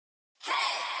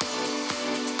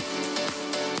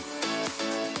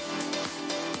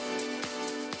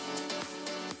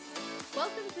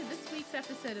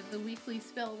episode of the Weekly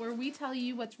Spill, where we tell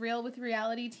you what's real with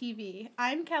reality TV.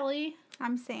 I'm Kelly.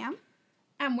 I'm Sam.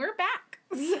 And we're back.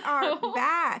 We are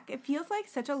back. It feels like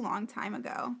such a long time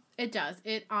ago. It does.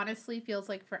 It honestly feels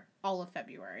like for all of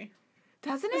February.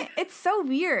 Doesn't it? It's so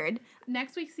weird.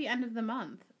 Next week's the end of the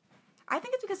month. I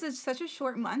think it's because it's such a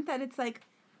short month that it's like,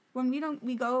 when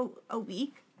we go a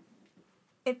week,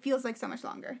 it feels like so much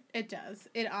longer. It does.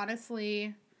 It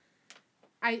honestly...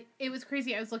 It was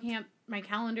crazy. I was looking at my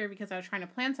calendar because I was trying to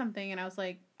plan something, and I was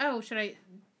like, oh, should I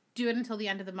do it until the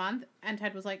end of the month? And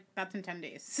Ted was like, that's in 10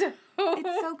 days. So.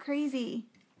 It's so crazy.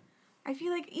 I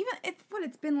feel like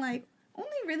it's been like, only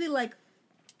really like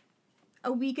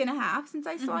a week and a half since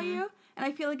I saw you, and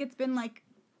I feel like it's been like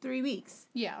 3 weeks.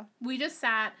 Yeah. We just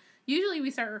sat, usually we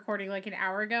start recording like an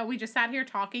hour ago. We just sat here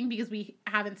talking because we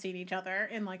haven't seen each other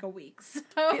in like a week. So.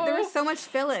 There was so much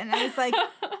fill-in, and I was like...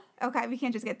 Okay, we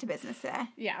can't just get to business today.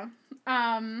 Yeah.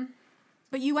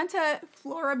 But you went to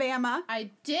Floribama.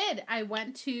 I did. I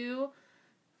went to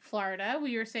Florida.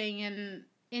 We were staying in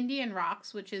Indian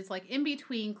Rocks, which is like in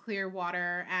between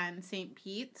Clearwater and St.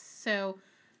 Pete's. So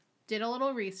did a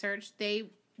little research. They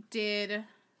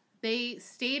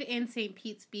stayed in St.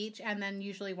 Pete's Beach and then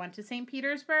usually went to St.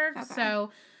 Petersburg. Okay. So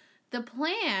the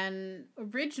plan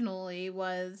originally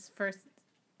was for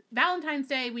Valentine's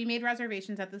Day, we made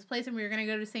reservations at this place, and we were going to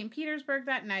go to St. Petersburg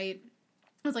that night.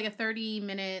 It was like a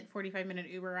 30-minute, 45-minute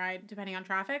Uber ride, depending on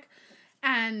traffic.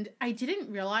 And I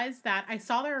didn't realize that I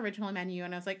saw their original menu,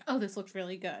 and I was like, oh, this looks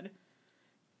really good.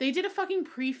 They did a fucking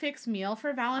prefix meal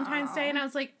for Valentine's Day, and I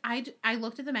was like, I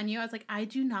looked at the menu, I was like, I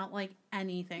do not like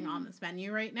anything on this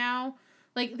menu right now.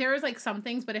 Like, there was, like, some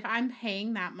things, but if I'm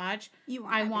paying that much,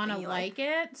 I want to like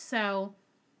it. So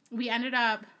we ended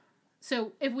up...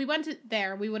 So if we went to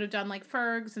there, we would have done like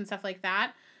Fergs and stuff like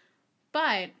that.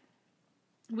 But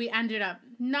we ended up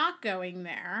not going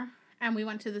there. And we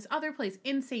went to this other place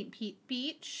in St. Pete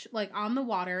Beach, like on the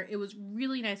water. It was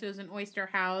really nice. It was an oyster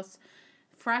house,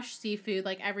 fresh seafood.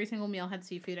 Like every single meal had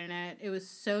seafood in it. It was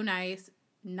so nice.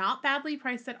 Not badly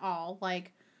priced at all.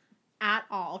 Like at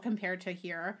all compared to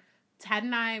here. Ted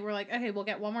and I were like, okay, we'll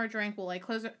get one more drink. We'll like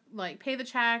close it, like pay the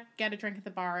check, get a drink at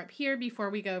the bar up here before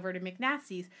we go over to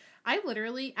McNasty's. I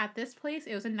literally, at this place,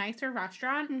 it was a nicer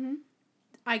restaurant. Mm-hmm.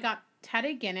 I got Ted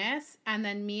a Guinness and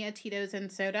then me a Tito's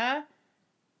and soda.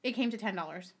 It came to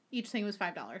 $10. Each thing was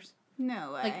 $5.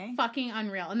 No way. Like fucking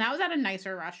unreal. And that was at a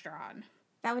nicer restaurant.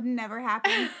 That would never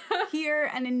happen.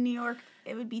 Here and in New York,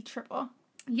 it would be triple.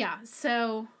 Yeah.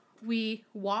 So we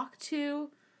walked to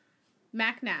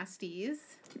McNasty's.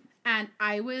 And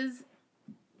I was,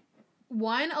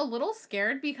 a little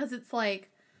scared because it's like,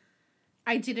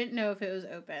 I didn't know if it was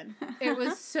open. It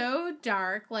was so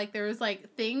dark. Like, there was,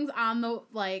 like, things on the,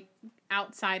 like,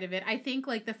 outside of it. I think,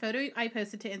 like, the photo I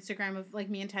posted to Instagram of, like,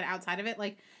 me and Ted outside of it,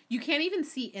 like, you can't even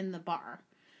see in the bar.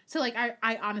 So, like,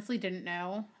 I honestly didn't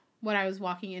know what I was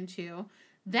walking into.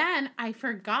 Then I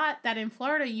forgot that in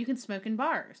Florida, you can smoke in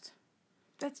bars.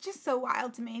 That's just so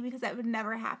wild to me because that would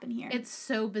never happen here. It's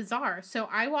so bizarre. So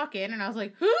I walk in and I was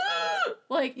like,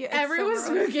 like yeah, everyone's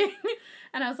so smoking.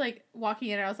 And I was like, walking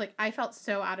in and I was like, I felt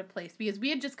so out of place because we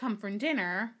had just come from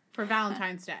dinner for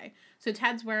Valentine's Day. So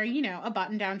Ted's wearing, you know, a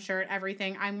button-down shirt,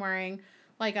 everything. I'm wearing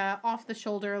like a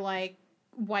off-the-shoulder, like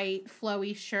white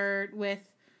flowy shirt with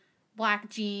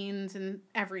black jeans and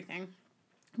everything.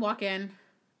 Walk in.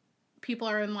 People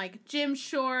are in like gym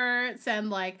shorts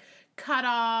and like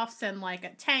cutoffs and like a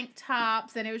tank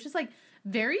tops, and it was just like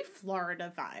very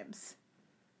Florida vibes.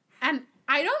 And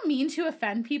I don't mean to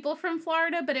offend people from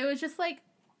Florida, but it was just like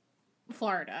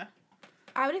Florida.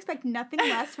 I would expect nothing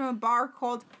less from a bar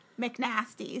called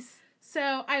McNasty's.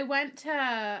 So Ted went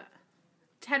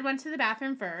to the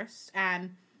bathroom first,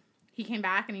 and he came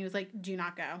back and he was like, do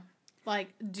not go. Like,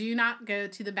 do not go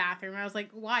to the bathroom. And I was like,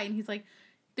 why? And he's like,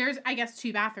 there's, I guess,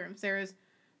 2 bathrooms. There's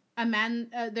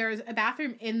a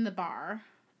bathroom in the bar,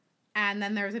 and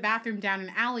then there's a bathroom down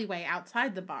an alleyway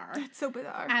outside the bar. That's so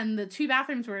bizarre. And the 2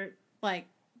 bathrooms were, like,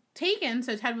 taken,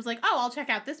 so Ted was like, oh, I'll check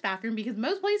out this bathroom, because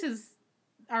most places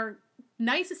are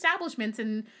nice establishments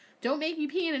and don't make you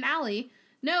pee in an alley.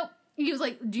 Nope. He was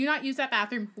like, do not use that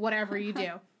bathroom, whatever you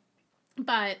do.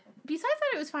 But besides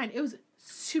that, it was fine. It was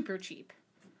super cheap.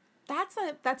 That's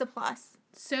a plus.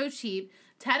 So cheap.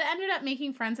 Ted ended up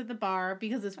making friends at the bar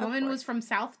because this woman was from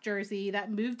South Jersey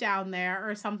that moved down there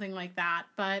or something like that.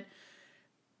 But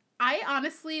I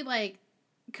honestly, like,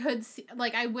 could see,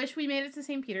 like, I wish we made it to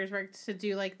St. Petersburg to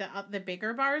do, like, the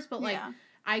bigger bars. But, like, yeah.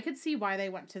 I could see why they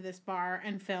went to this bar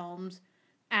and filmed.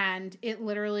 And it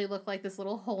literally looked like this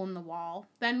little hole in the wall.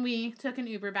 Then we took an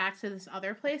Uber back to this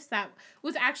other place that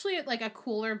was actually, like, a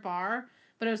cooler bar.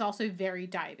 But it was also very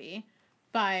divey.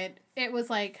 But it was,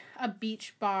 like, a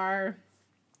beach bar.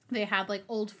 They had, like,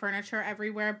 old furniture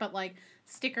everywhere, but, like,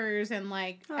 stickers and,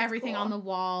 like, everything on the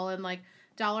wall and, like,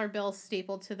 dollar bills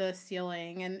stapled to the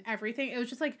ceiling and everything. It was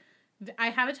just, like, I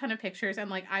have a ton of pictures, and,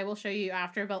 like, I will show you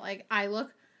after, but, like, I was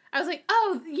like,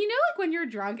 oh, you know, like, when you're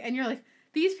drunk and you're like,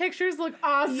 these pictures look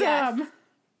awesome. Yes.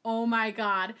 Oh my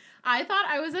God. I thought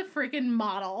I was a freaking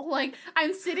model. Like,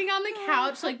 I'm sitting on the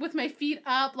couch, like, with my feet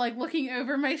up, like, looking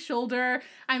over my shoulder.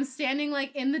 I'm standing,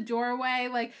 like, in the doorway,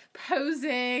 like,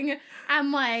 posing,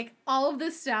 and, like, all of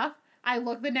this stuff. I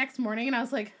looked the next morning, and I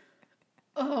was like,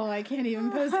 oh, I can't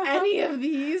even post any of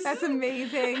these. That's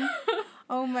amazing.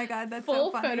 Oh my God, that's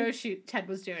Full so funny. photo shoot Ted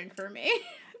was doing for me.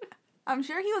 I'm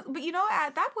sure he was, but you know,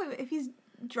 at that point, if he's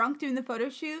drunk doing the photo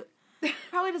shoot,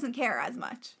 probably doesn't care as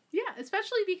much. Yeah,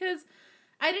 especially because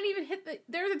I didn't even hit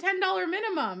there was a $10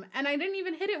 minimum, and I didn't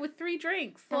even hit it with 3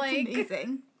 drinks. That's like,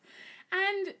 amazing.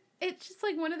 And it's just,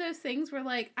 like, one of those things where,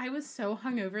 like, I was so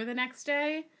hungover the next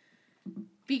day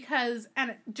because,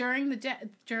 and during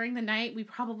the night, we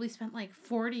probably spent, like,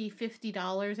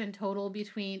 $40-$50 in total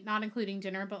between, not including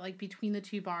dinner, but, like, between the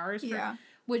 2 bars. Yeah.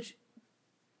 Which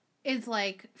is,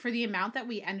 like, for the amount that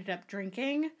we ended up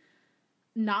drinking,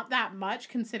 not that much,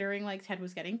 considering, like, Ted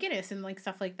was getting Guinness and, like,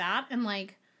 stuff like that. And,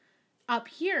 like, up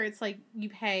here, it's, like, you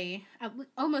pay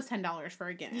almost $10 for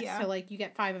a Guinness. Yeah. So, like, you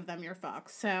get 5 of them, you're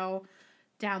fucked. So,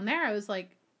 down there, I was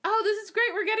like, oh, this is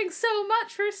great. We're getting so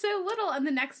much for so little. And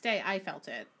the next day, I felt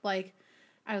it. Like,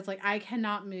 I was like, I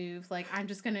cannot move. Like, I'm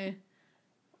just going to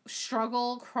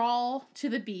crawl to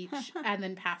the beach, and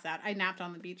then pass out. I napped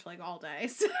on the beach, like, all day.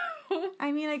 So,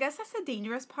 I mean, I guess that's the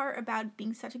dangerous part about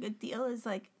being such a good deal is,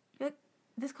 like,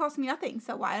 this costs me nothing,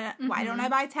 so why don't I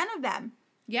buy 10 of them?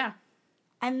 Yeah.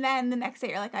 And then the next day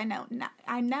you're like, I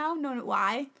now know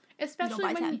why.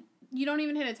 Especially when you don't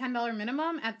even hit a $10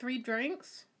 minimum at 3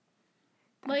 drinks.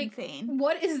 That's like, insane.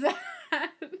 What is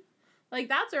that? Like,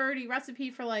 that's already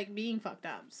recipe for, like, being fucked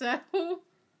up. So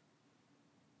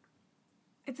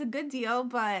it's a good deal,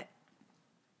 but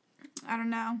I don't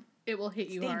know. It will hit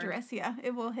you hard. It's dangerous, yeah.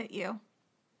 It will hit you.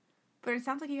 But it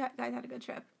sounds like you guys had a good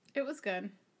trip. It was good.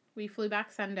 We flew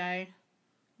back Sunday,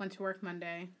 went to work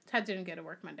Monday. Ted didn't go to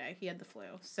work Monday. He had the flu,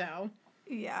 so.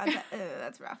 Yeah,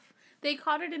 that's rough. They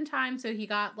caught it in time, so he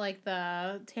got, like,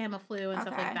 the Tamiflu and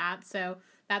stuff like that. So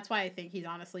that's why I think he's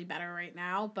honestly better right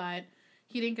now. But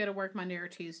he didn't go to work Monday or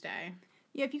Tuesday.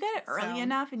 Yeah, if you get it early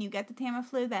enough and you get the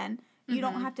Tamiflu, then you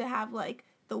don't have to have, like,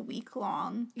 the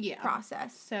week-long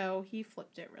process. So he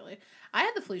flipped it, really. I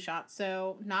had the flu shot,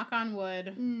 so knock on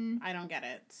wood, I don't get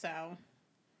it, so.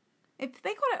 If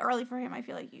they caught it early for him, I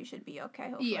feel like you should be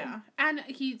okay, hopefully. Yeah, and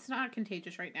he's not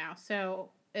contagious right now, so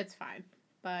it's fine.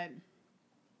 But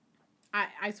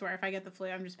I swear, if I get the flu,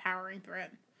 I'm just powering through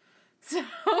it. So.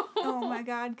 Oh my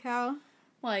God, Cal.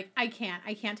 Like, I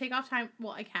can't take off time.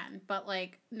 Well, I can, but,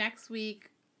 like, next week,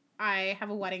 I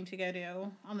have a wedding to go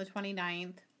to on the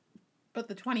 29th. But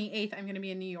the 28th, I'm going to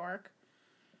be in New York.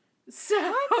 So,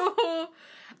 I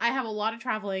have a lot of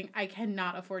traveling. I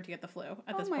cannot afford to get the flu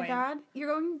at this point. Oh my God. You're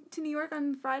going to New York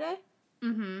on Friday?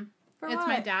 Mm-hmm. It's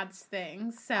my dad's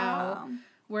thing. So,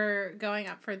 we're going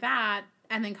up for that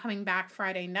and then coming back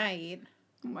Friday night.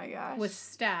 Oh my gosh. With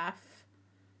Steph.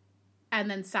 And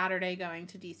then Saturday going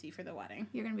to DC for the wedding.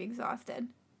 You're going to be exhausted.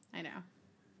 I know.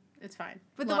 It's fine.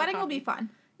 But the wedding will be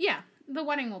fun. Yeah. The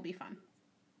wedding will be fun.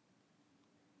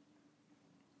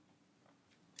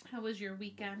 How was your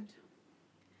weekend?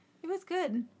 It was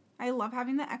good. I love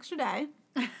having the extra day.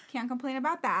 Can't complain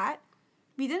about that.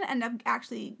 We didn't end up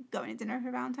actually going to dinner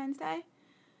for Valentine's Day.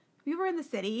 We were in the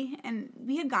city, and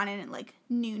we had gone in at, like,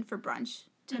 noon for brunch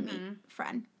to meet a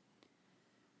friend.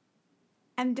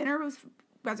 And dinner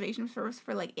reservations was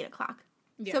for, like, 8 o'clock.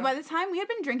 Yeah. So by the time we had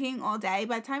been drinking all day,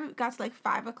 by the time it got to, like,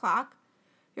 5 o'clock,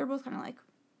 we were both kind of like,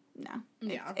 no.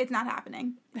 It's not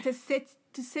happening. To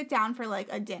sit down for, like,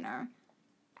 a dinner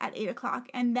at 8 o'clock,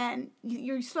 and then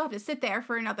you still have to sit there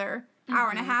for another hour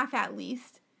and a half at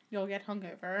least. You'll get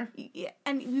hungover. Yeah,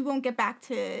 and we won't get back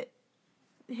to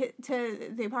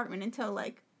the apartment until,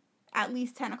 like, at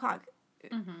least 10 o'clock.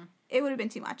 Mm-hmm. It would have been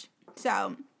too much.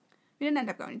 So, we didn't end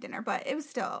up going to dinner, but it was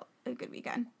still a good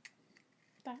weekend.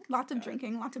 Lots of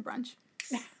drinking, lots of brunch.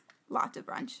 Lots of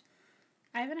brunch.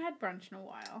 I haven't had brunch in a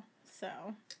while, so.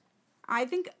 I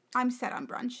think I'm set on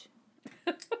brunch.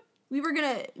 We were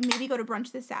going to maybe go to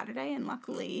brunch this Saturday, and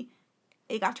luckily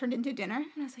it got turned into dinner. And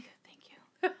I was like, thank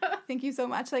you. Thank you so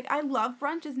much. Like, I love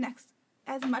brunch as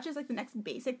much as, like, the next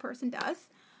basic person does.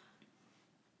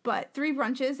 But 3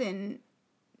 brunches in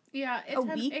a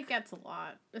week. It gets a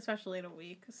lot, especially in a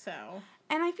week, so.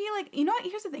 And I feel like, you know what?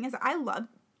 Here's the thing is I love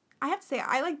I have to say,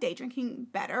 I like day drinking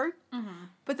better. Mm-hmm.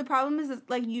 But the problem is,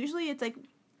 like, usually it's, like,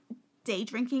 day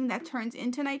drinking that turns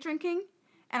into night drinking.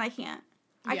 And I can't.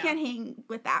 I can't hang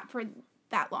with that for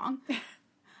that long.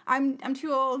 I'm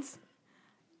too old.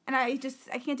 And I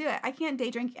can't do it. I can't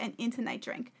day drink and into night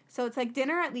drink. So it's like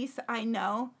dinner, at least I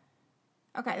know.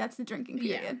 Okay, that's the drinking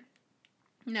period.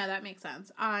 Yeah. No, that makes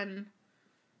sense. I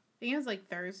think it was like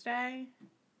Thursday.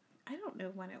 I don't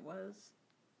know when it was.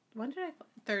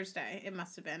 Thursday, it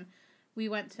must have been. We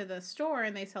went to the store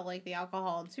and they sell like the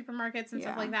alcohol in supermarkets and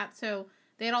stuff like that. So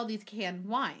they had all these canned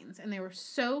wines and they were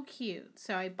so cute.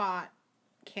 So I bought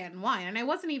canned wine and I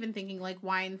wasn't even thinking like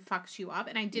wine fucks you up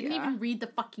and I didn't even read the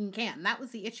fucking can. That was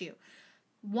the issue.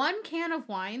 1 can of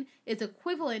wine is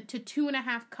equivalent to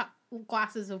 2.5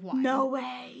 glasses of wine. No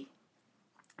way.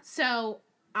 So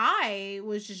I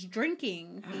was just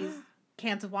drinking these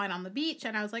cans of wine on the beach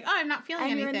and I was like, oh, I'm not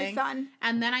feeling anything. You're in the sun.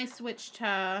 And then I switched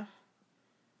to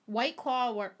White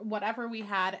Claw or whatever we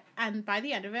had. And by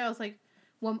the end of it, I was like,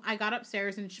 when I got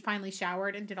upstairs and finally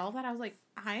showered and did all that, I was like,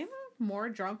 I'm more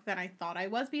drunk than I thought I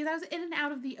was because I was in and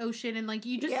out of the ocean and like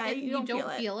you just you don't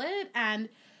feel it. And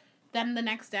then the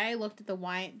next day I looked at the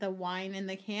wine in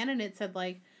the can and it said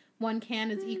like 1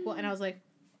 can is equal and I was like,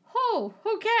 oh,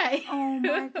 okay. Oh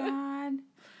my god.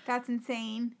 That's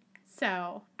insane.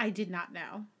 So I did not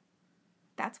know.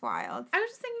 That's wild. I was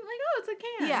just thinking like, oh, it's a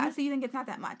can. Yeah, so you think it's not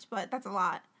that much, but that's a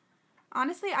lot.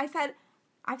 Honestly, I've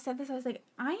said this, I was like,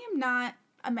 I am not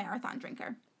a marathon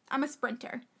drinker. I'm a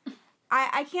sprinter.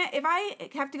 I can't, if I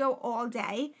have to go all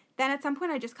day, then at some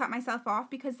point I just cut myself off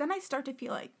because then I start to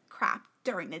feel like crap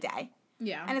during the day.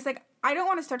 Yeah. And it's like, I don't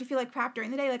want to start to feel like crap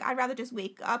during the day. Like, I'd rather just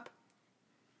wake up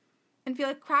and feel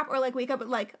like crap or like wake up at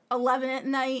like 11 at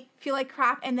night, feel like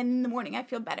crap, and then in the morning I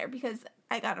feel better because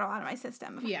I got it all out of my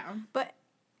system. Yeah. But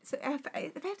so if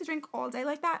I have to drink all day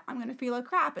like that, I'm going to feel like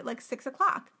crap at like 6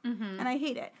 o'clock. Mm-hmm. And I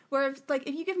hate it. Whereas like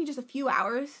if you give me just a few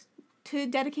hours to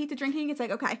dedicate to drinking, it's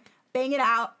like, okay, bang it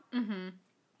out. Mm-hmm. And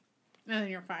then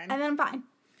you're fine. And then I'm fine.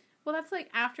 Well, that's like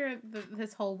after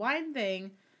this whole wine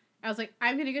thing, I was like,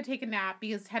 I'm going to go take a nap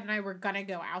because Ted and I were going to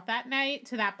go out that night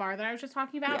to that bar that I was just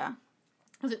talking about. Yeah.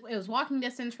 It was walking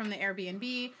distance from the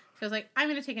Airbnb. So I was like, I'm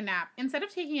going to take a nap. Instead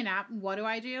of taking a nap, what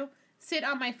do? Sit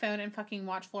on my phone and fucking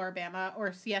watch Floribama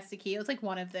or Siesta Key. It was like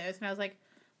one of those. And I was like,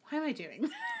 why am I doing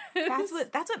this?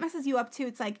 That's what messes you up too.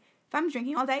 It's like, if I'm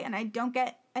drinking all day and I don't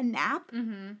get a nap,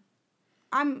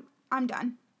 I'm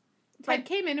done. Ted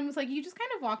came in and was like, you just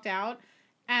kind of walked out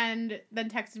and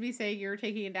then texted me saying you were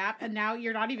taking a nap and now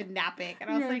you're not even napping. And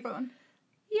I was like,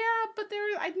 yeah, but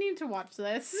I need to watch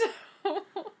this.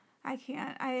 I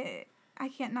can't. I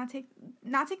can't not take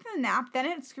the nap. Then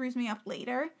it screws me up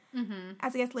later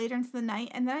as it gets later into the night.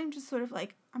 And then I'm just sort of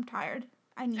like, I'm tired.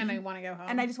 And I want to go home.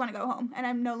 And I just want to go home. And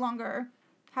I'm no longer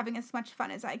having as much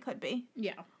fun as I could be.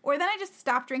 Yeah. Or then I just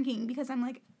stop drinking because I'm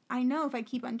like, I know if I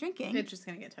keep on drinking, it's just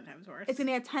going to get 10 times worse. It's going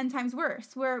to get 10 times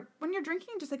worse. Where when you're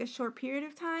drinking just like a short period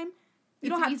of time,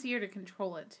 it's easier to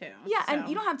control it too. Yeah, so. And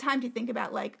you don't have time to think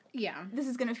about like, this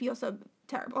is going to feel so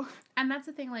terrible. And that's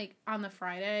the thing, like on the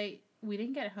Friday, we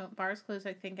didn't get home. Bars closed,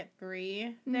 I think, at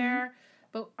 3 there.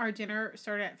 But our dinner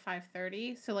started at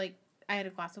 5:30. So like I had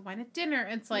a glass of wine at dinner.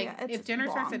 It's like if dinner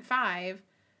starts at 5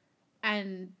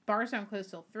 and bars don't close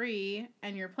till 3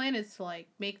 and your plan is to like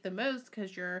make the most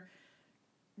because you're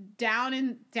down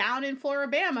in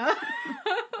Floribama.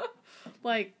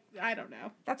 Like, I don't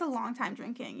know. That's a long time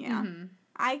drinking, yeah.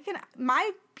 Mm-hmm.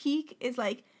 My peak is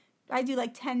like, I do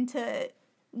like 10 to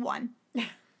 1. Then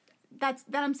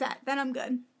I'm set. Then I'm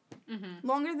good. Mm-hmm.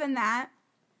 Longer than that,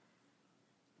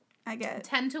 I get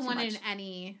 10 to 1 in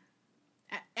any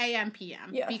AM,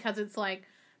 PM. Yeah. Because it's like,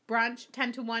 brunch,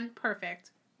 10 to 1, perfect.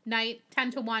 Night,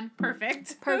 10 to 1,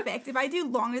 perfect. Perfect. If I do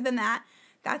longer than that,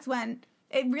 that's when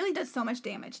it really does so much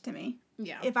damage to me.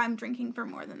 Yeah. If I'm drinking for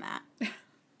more than that.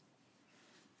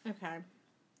 Okay.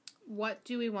 What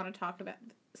do we want to talk about?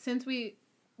 Since we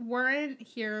weren't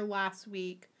here last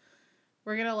week,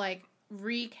 we're going to like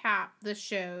recap the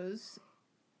shows,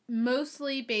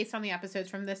 mostly based on the episodes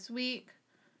from this week,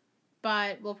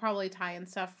 but we'll probably tie in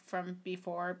stuff from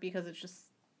before because it's just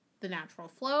the natural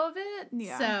flow of it.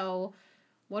 Yeah. So,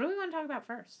 what do we want to talk about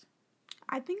first?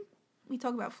 I think we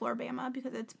talk about Floribama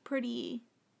because it's pretty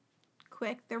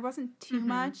quick. There wasn't too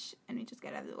much, and we just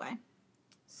get out of the way.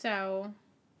 So,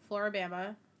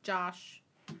 Floribama, Josh,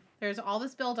 there's all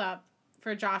this build up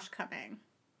for Josh coming.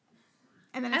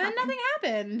 And then nothing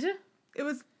happened. It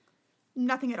was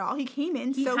nothing at all. He came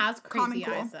in so has crazy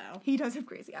eyes, though. He does have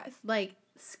crazy eyes. Like,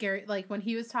 scary. Like, when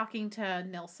he was talking to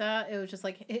Nilsa, it was just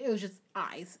like, it was just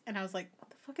eyes. And I was like, what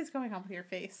the fuck is going on with your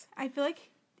face? I feel like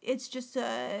it's just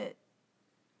a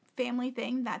family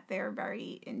thing that they're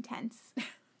very intense.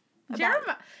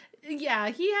 Jeremiah, yeah,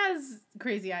 he has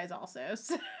crazy eyes also,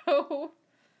 so.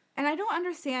 And I don't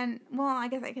understand, well, I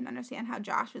guess I can understand how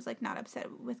Josh was, like, not upset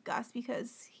with Gus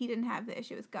because he didn't have the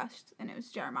issue with Gus and it was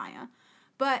Jeremiah.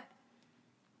 But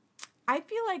I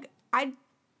feel like I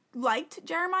liked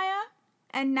Jeremiah,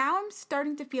 and now I'm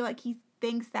starting to feel like he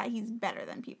thinks that he's better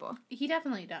than people. He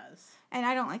definitely does. And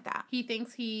I don't like that. He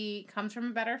thinks he comes from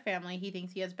a better family. He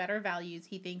thinks he has better values.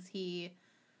 He thinks he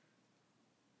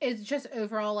is just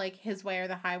overall, like, his way or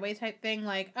the highway type thing.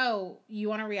 Like, oh, you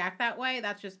want to react that way?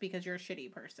 That's just because you're a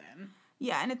shitty person.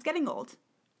 Yeah, and it's getting old.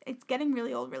 It's getting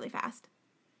really old really fast.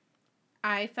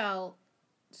 I felt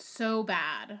so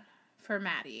bad for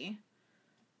Maddie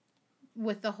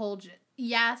with the whole...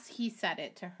 Yes, he said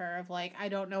it to her of, like, I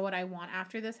don't know what I want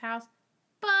after this house.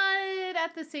 But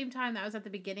at the same time, that was at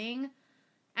the beginning.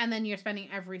 And then you're spending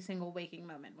every single waking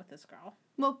moment with this girl.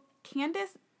 Well,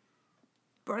 Candace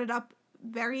brought it up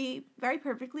very, very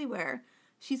perfectly where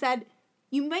she said,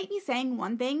 you might be saying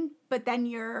one thing, but then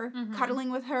you're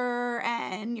cuddling with her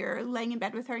and you're laying in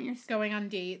bed with her and you're going on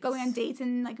dates.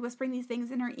 And, like, whispering these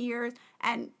things in her ears.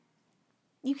 And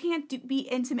you can't be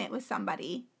intimate with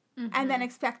somebody and then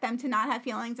expect them to not have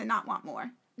feelings and not want more.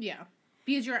 Yeah.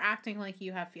 Because you're acting like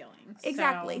you have feelings.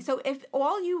 Exactly. So if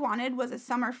all you wanted was a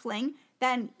summer fling,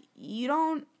 then you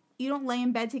don't lay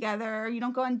in bed together, you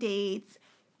don't go on dates,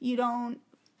 you don't...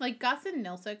 Like, Gus and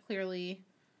Nilsa clearly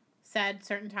said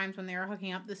certain times when they were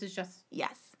hooking up, this is just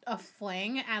a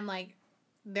fling, and, like,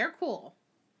 they're cool.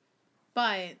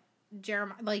 But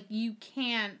Jeremiah, like, you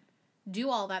can't do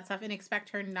all that stuff and expect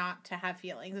her not to have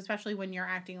feelings, especially when you're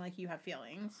acting like you have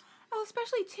feelings. Oh,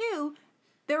 especially, too,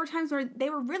 there were times where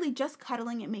they were really just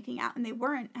cuddling and making out, and they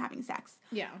weren't having sex.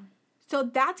 Yeah. So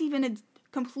that's even a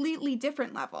completely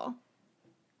different level.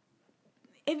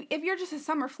 If you're just a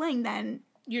summer fling, then...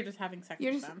 You're just having sex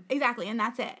with them. Exactly, and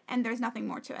that's it. And there's nothing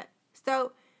more to it.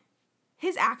 So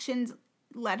his actions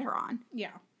led her on.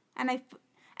 Yeah. And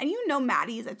you know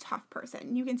Maddie is a tough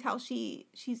person. You can tell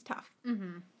she's tough.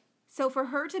 Mm-hmm. So for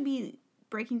her to be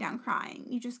breaking down crying,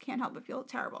 you just can't help but feel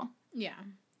terrible. Yeah.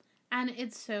 And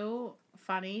it's so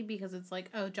funny because it's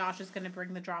like, oh, Josh is going to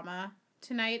bring the drama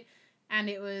tonight. And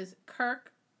it was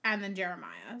Kirk and then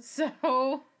Jeremiah.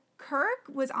 So Kirk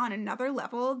was on another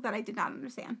level that I did not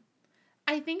understand.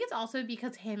 I think it's also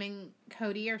because him and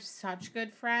Cody are such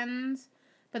good friends,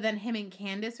 but then him and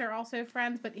Candace are also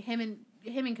friends, but him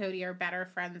and Cody are better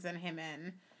friends than him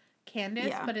and Candace,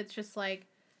 yeah. But it's just like,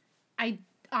 I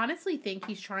honestly think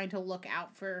he's trying to look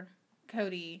out for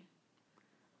Cody,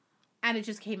 and it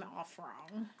just came off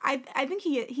wrong. I think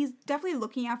he's definitely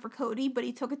looking out for Cody, but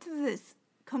he took it to this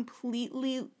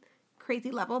completely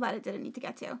crazy level that it didn't need to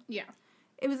get to. Yeah.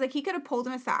 It was like he could have pulled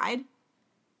him aside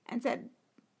and said,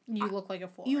 you look like a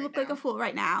fool You look like a fool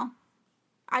right now.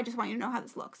 I just want you to know how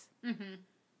this looks. Mm-hmm.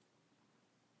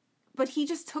 But he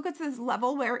just took it to this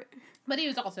level where... But he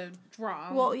was also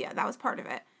drunk. Well, yeah, that was part of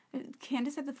it.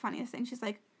 Candace said the funniest thing. She's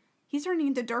like, he's turning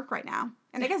into Dirk right now.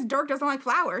 And I guess Dirk doesn't like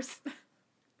flowers.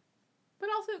 But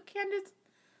also, Candace...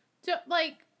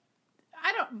 Like,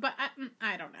 I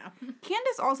don't know.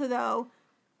 Candace also, though,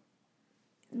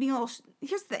 being a little...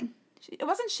 Here's the thing. It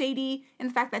wasn't shady in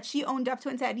the fact that she owned up to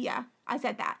it and said, yeah, I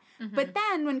said that. Mm-hmm. But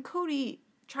then when Cody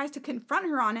tries to confront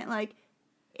her on it, like,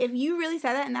 if you really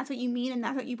said that and that's what you mean and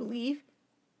that's what you believe,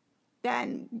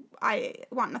 then I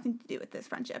want nothing to do with this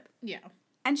friendship. Yeah.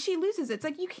 And she loses it. It's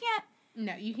like, you can't...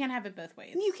 No, you can't have it both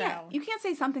ways. You can't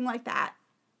say something like that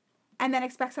and then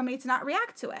expect somebody to not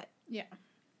react to it. Yeah.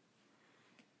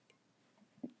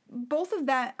 Both of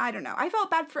that, I don't know. I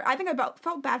felt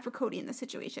bad for Cody in this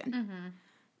situation. Mm-hmm.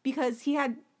 Because he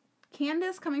had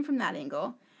Candace coming from that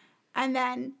angle. And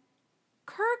then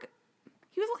Kirk,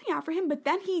 he was looking out for him, but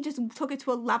then he just took it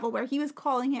to a level where he was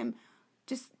calling him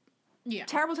just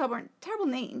terrible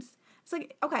names. It's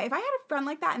like, okay, if I had a friend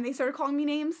like that and they started calling me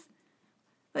names,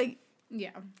 like...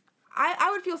 Yeah. I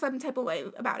would feel some type of way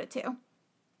about it, too.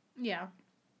 Yeah.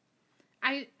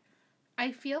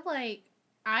 I feel like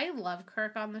I love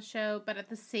Kirk on the show, but at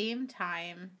the same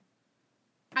time...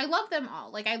 I love them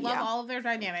all. Like, I love all of their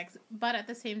dynamics. But at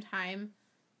the same time,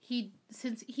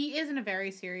 since he is in a very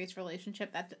serious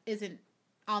relationship that isn't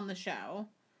on the show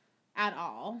at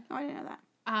all. Oh, I didn't know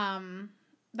that.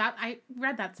 That I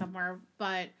read that somewhere,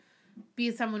 but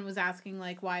because someone was asking,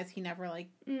 like, why is he never, like,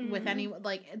 with anyone?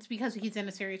 Like, it's because he's in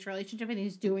a serious relationship and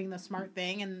he's doing the smart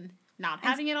thing and not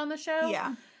having it on the show.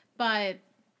 Yeah. But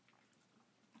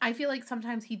I feel like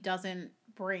sometimes he doesn't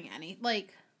bring any,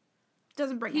 like...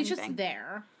 Doesn't bring anything. He's just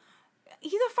there.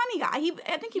 He's a funny guy.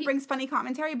 I think he brings funny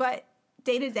commentary, but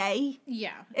day to day.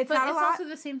 Yeah. It's but not a lot. It's also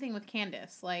the same thing with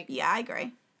Candace. Like, yeah, I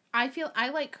agree. I feel I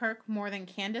like Kirk more than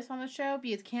Candace on the show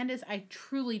because Candace I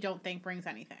truly don't think brings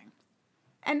anything.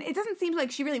 And it doesn't seem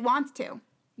like she really wants to.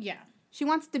 Yeah. She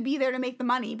wants to be there to make the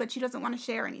money, but she doesn't want to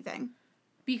share anything.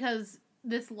 Because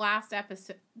this last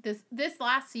episode, this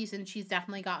last season, she's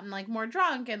definitely gotten, like, more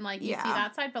drunk and, like, you see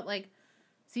that side. But, like,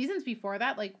 seasons before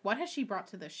that, like, what has she brought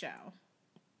to the show?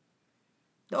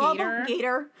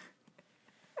 Gator.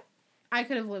 I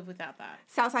could have lived without that.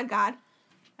 Southside God.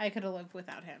 I could have lived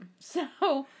without him. So,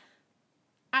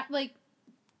 I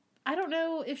don't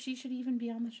know if she should even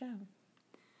be on the show.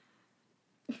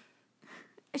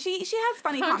 She has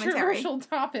funny commentary. Controversial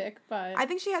topic, but I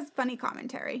think she has funny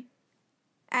commentary.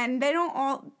 And they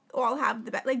don't all have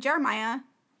the best. Like, Jeremiah,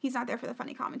 he's not there for the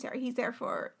funny commentary. He's there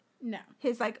for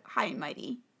his, like, high and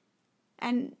mighty.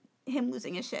 And him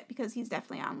losing his shit because he's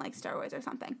definitely on, like, steroids or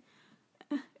something.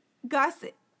 Gus,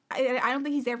 I don't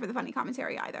think he's there for the funny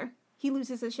commentary either. He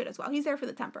loses his shit as well. He's there for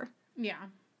the temper. Yeah.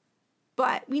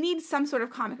 But we need some sort of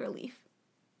comic relief.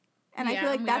 And I feel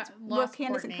like that's what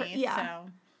Candace and Kirk... Yeah.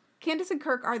 So. Candace and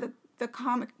Kirk are the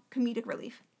comedic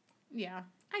relief. Yeah,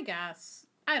 I guess.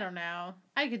 I don't know.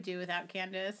 I could do without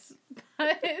Candace.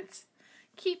 But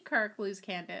keep Kirk, lose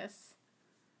Candace.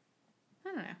 I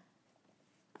don't know.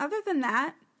 Other than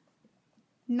that,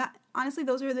 honestly,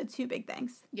 those are the two big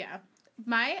things. Yeah.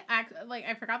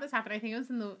 I forgot this happened. I think it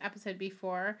was in the episode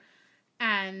before.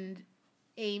 And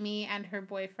Amy and her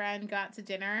boyfriend got to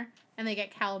dinner. And they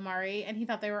get calamari. And he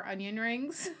thought they were onion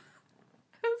rings.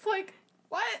 I was like...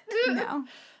 What? No.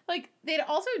 Like, they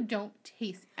also don't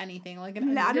taste anything like an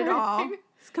onion Not at ring. all.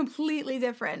 It's completely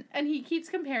different. And he keeps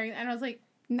comparing, and I was like...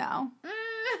 No.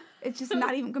 It's just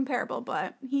not even comparable,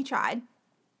 but he tried.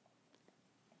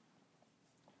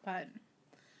 But,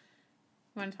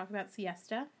 you want to talk about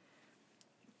Siesta?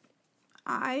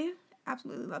 I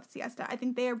absolutely love Siesta. I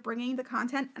think they are bringing the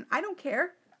content, and I don't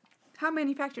care how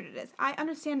manufactured it is. I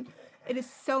understand it is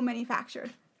so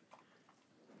manufactured.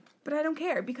 But I don't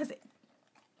care, because...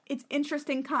 It's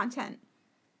interesting content.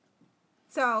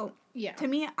 So, to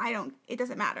me, it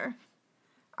doesn't matter.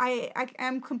 I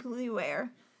am completely aware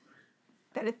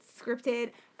that it's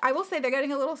scripted. I will say they're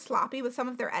getting a little sloppy with some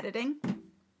of their editing.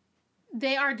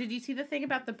 They are. Did you see the thing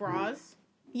about the bras?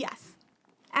 Yes.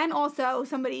 And also,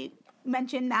 somebody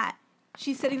mentioned that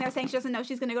she's sitting there saying she doesn't know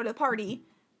she's going to go to the party.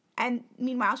 And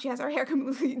meanwhile, she has her hair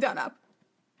completely done up.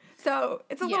 So,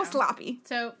 it's a little sloppy.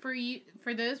 So,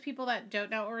 for those people that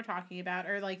don't know what we're talking about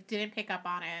or, like, didn't pick up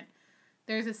on it,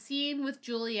 there's a scene with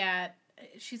Juliet.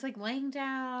 She's, like, laying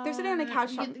down. They're sitting on a couch.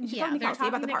 She's talking to Kelsey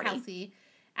about the party. Kelsey,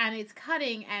 and it's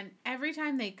cutting, and every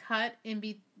time they cut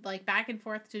back and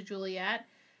forth to Juliet,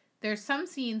 there's some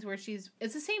scenes where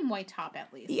it's the same white top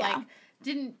at least. Yeah. Like,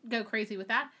 didn't go crazy with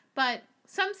that. But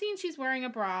some scenes she's wearing a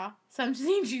bra. Some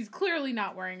scenes she's clearly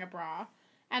not wearing a bra.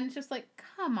 And it's just like,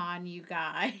 come on, you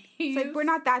guys. It's like, we're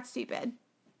not that stupid.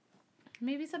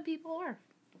 Maybe some people are.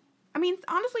 I mean,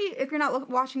 honestly, if you're not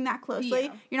watching that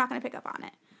closely, you're not going to pick up on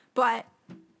it. But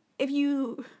if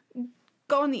you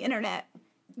go on the internet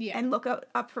and look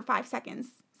up for 5 seconds,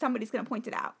 somebody's going to point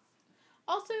it out.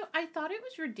 Also, I thought it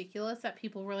was ridiculous that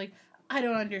people were like, I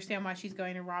don't understand why she's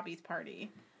going to Robbie's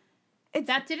party.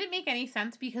 That didn't make any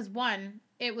sense because, one,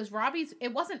 it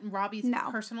wasn't Robbie's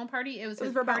personal party. It was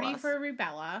his party for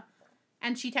Rubella.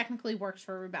 And she technically works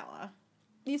for Rubella.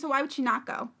 So why would she not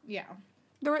go? Yeah.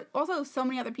 There were also so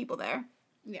many other people there.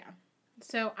 Yeah.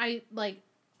 So I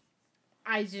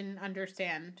didn't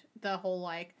understand the whole,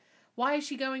 like, why is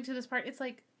she going to this party? It's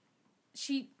like,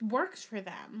 she works for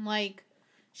them. Like,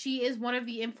 she is one of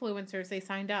the influencers they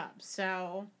signed up.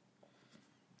 So,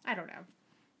 I don't know.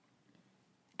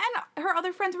 And her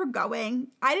other friends were going.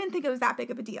 I didn't think it was that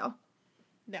big of a deal.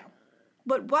 No.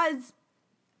 What was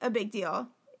a big deal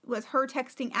was her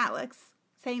texting Alex,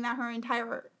 saying that her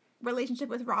entire relationship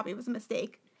with Robbie was a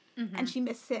mistake. Mm-hmm. And she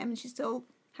missed him, and she still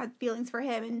had feelings for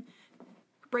him, and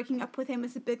breaking up with him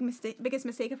was the biggest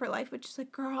mistake of her life, which is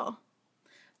like, girl.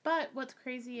 But what's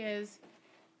crazy is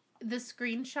the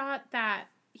screenshot that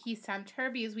he sent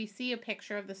her, because we see a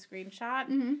picture of the screenshot,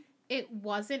 mm-hmm. It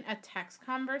wasn't a text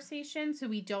conversation, so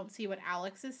we don't see what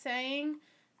Alex is saying.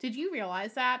 Did you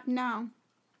realize that? No.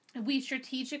 Alex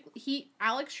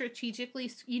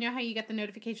strategically, you know how you get the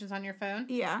notifications on your phone?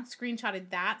 Yeah. Screenshotted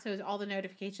that, so it was all the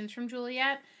notifications from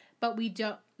Juliet. But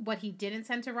what he didn't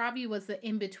send to Robbie was the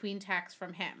in-between text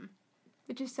from him.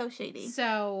 Which is so shady.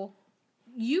 So,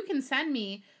 you can send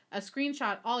me a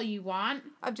screenshot all you want.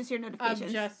 Of just your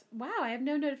notifications. Wow, I have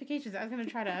no notifications. I was going to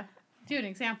try to do an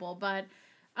example, but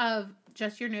of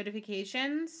just your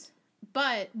notifications.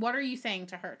 But what are you saying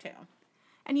to her, too?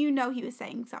 And you know he was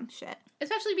saying some shit.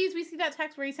 Especially because we see that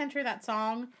text where he sent her that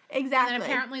song. Exactly. And then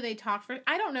apparently they talked for...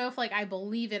 I don't know if, like, I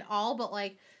believe it all, but,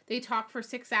 like, they talked for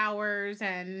 6 hours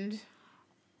and...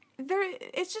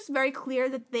 It's just very clear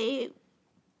that they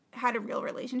had a real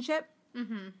relationship.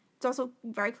 Mm-hmm. It's also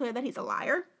very clear that he's a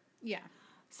liar. Yeah.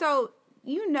 So,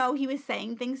 he was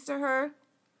saying things to her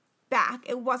back.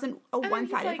 It wasn't a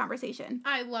one-sided like, conversation.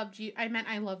 I loved you. I meant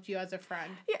I loved you as a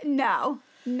friend. Yeah, no.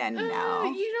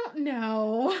 You don't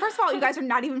know. First of all, you guys are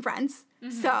not even friends.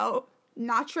 Mm-hmm. So,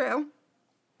 not true.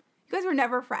 You guys were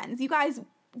never friends. You guys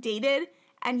dated,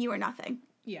 and you were nothing.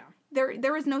 Yeah.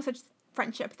 There was no such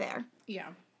friendship there. Yeah.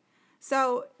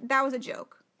 So, that was a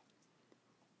joke.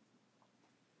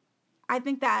 I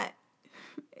think that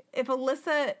if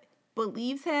Alyssa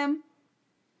believes him,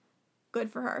 good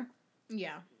for her.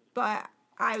 Yeah. But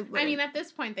I mean, at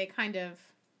this point,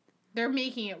 they're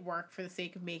making it work for the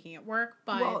sake of making it work,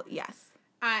 but... Well, yes.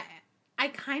 I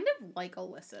kind of like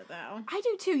Alyssa, though. I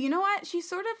do, too. You know what? She's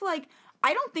sort of like...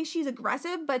 I don't think she's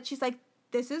aggressive, but she's like,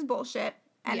 this is bullshit,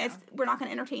 and we're not going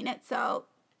to entertain it, so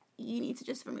you need to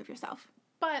just remove yourself.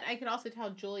 But I could also tell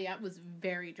Juliet was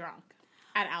very drunk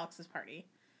at Alex's party.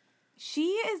 She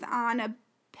is on a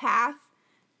path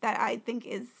that I think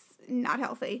is not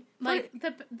healthy. Like,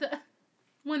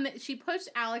 she pushed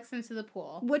Alex into the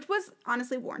pool. Which was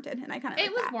honestly warranted, and I kind of like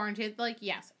It was that. warranted. Like,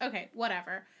 yes. Okay,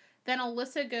 whatever. Then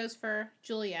Alyssa goes for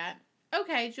Juliet.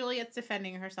 Okay, Juliet's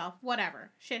defending herself.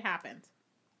 Whatever. Shit happens.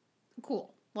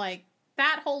 Cool. Like,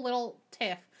 that whole little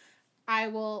tiff, I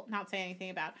will not say anything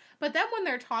about. But then when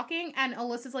they're talking, and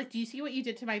Alyssa's like, do you see what you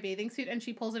did to my bathing suit? And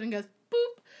she pulls it and goes,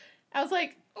 boop. I was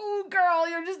like, oh, girl,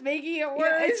 you're just making it worse.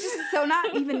 Yeah, it's just so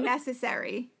not even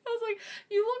necessary. I was like,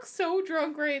 you look so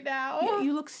drunk right now. Yeah,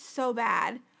 you look so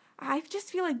bad. I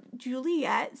just feel like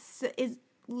Juliet is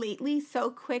lately so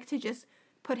quick to just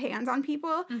put hands on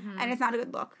people, and it's not a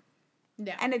good look.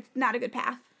 Yeah. And it's not a good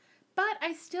path. But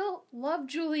I still love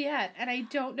Juliet, and I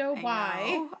don't know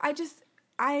why.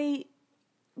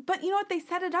 But you know what? They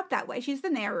set it up that way. She's the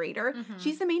narrator. Mm-hmm.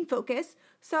 She's the main focus.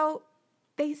 So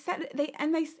they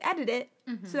edit it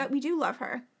so that we do love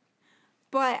her.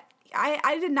 But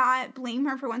I did not blame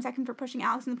her for 1 second for pushing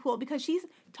Alex in the pool, because she's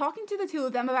talking to the two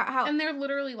of them about how... And they're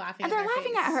literally laughing at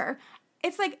her.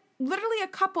 It's like, literally a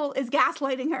couple is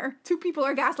gaslighting her. 2 people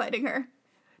are gaslighting her.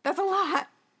 That's a lot.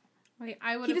 Wait,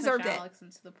 I would have pushed Alex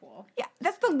into the pool. Yeah,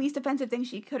 that's the least offensive thing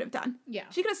she could have done. Yeah.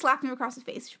 She could have slapped him across his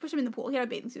face. She pushed him in the pool. He had a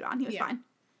bathing suit on. He was fine.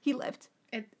 He lived.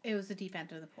 It was the deep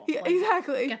end of the pool. Yeah,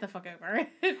 exactly. Get the fuck over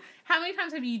it. How many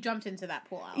times have you jumped into that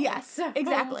pool, Alex? Yes,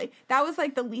 exactly. That was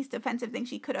like the least offensive thing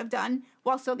she could have done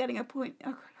while still getting a point,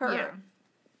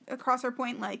 across her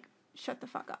point, like, shut the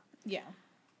fuck up. Yeah.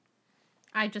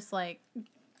 I just, like,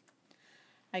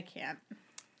 I can't.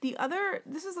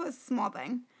 This is a small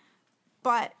thing,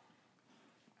 but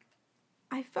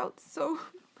I felt so,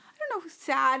 I don't know,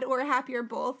 sad or happy or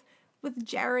both with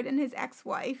Jared and his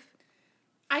ex-wife.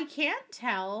 I can't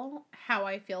tell how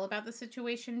I feel about the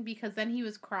situation, because then he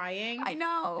was crying. I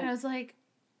know. And I was like,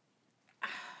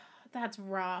 that's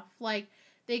rough. Like,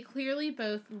 they clearly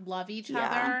both love each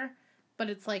other, but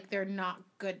it's like they're not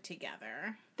good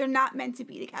together. They're not meant to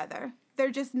be together.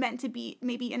 They're just meant to be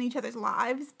maybe in each other's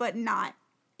lives, but not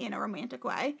in a romantic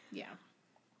way. Yeah.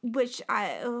 Which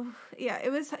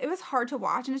it was hard to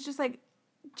watch, and it's just like,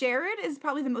 Jared is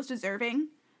probably the most deserving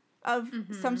of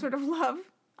some sort of love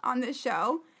on this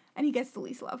show, and he gets the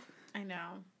least love. I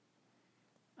know.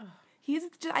 Ugh.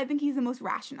 I think he's the most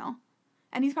rational,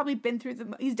 and he's probably been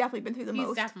through he's definitely been through the most.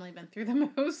 He's definitely been through the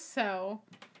most, so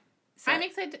I'm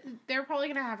excited. They're probably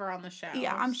going to have her on the show.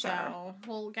 Yeah, I'm sure. So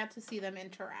we'll get to see them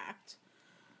interact.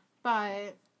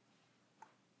 But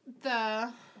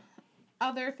the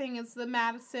other thing is the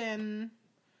Madison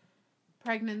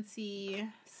pregnancy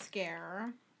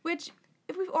scare. Which,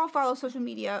 if we all follow social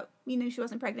media, we knew she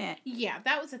wasn't pregnant. Yeah,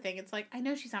 that was the thing. It's like, I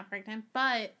know she's not pregnant,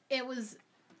 but it was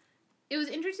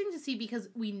interesting to see, because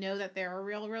we know that they're a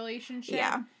real relationship.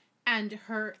 Yeah. And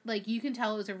her, like, you can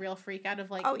tell it was a real freak out of,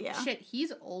 like, oh, yeah. Shit,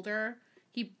 he's older.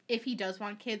 If he does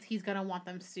want kids, he's gonna want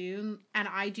them soon. And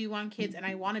I do want kids, and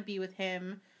I want to be with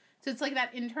him. So it's, like,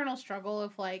 that internal struggle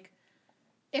of, like,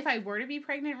 if I were to be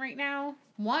pregnant right now,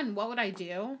 1, what would I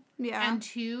do? Yeah. And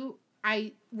 2,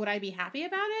 would I be happy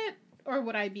about it? Or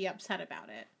would I be upset about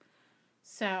it?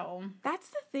 So that's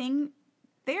the thing.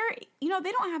 They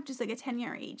don't have just like a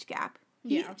 10-year age gap.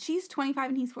 She's 25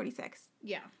 and he's 46.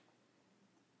 Yeah.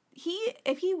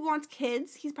 If he wants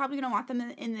kids, he's probably going to want them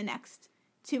in the next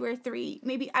 2 or 3,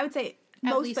 maybe I would say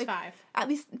at least 5. At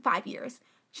least 5 years.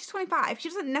 She's 25. She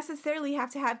doesn't necessarily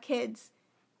have to have kids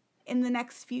in the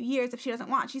next few years if she doesn't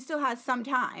want. She still has some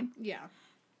time. Yeah.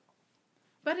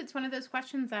 But it's one of those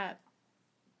questions that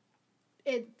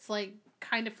it's like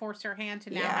kind of forced her hand to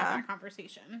now have that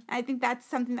conversation. I think that's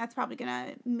something that's probably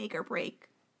gonna make or break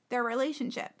their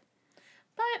relationship.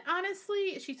 But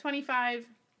honestly, she's 25.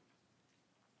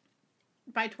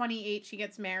 By 28, she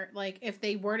gets married. Like, if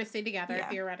they were to stay together,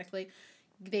 theoretically,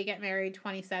 they get married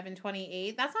 27,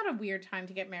 28. That's not a weird time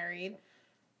to get married.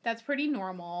 That's pretty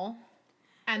normal.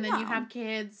 And then you have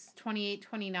kids 28,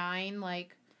 29.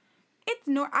 Like, it's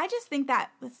I just think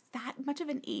that with that much of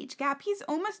an age gap, he's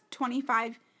almost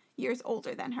 25 years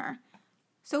older than her.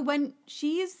 So when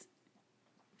she's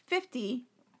 50,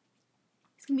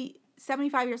 he's going to be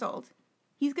 75 years old.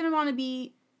 He's going to want to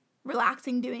be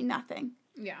relaxing, doing nothing.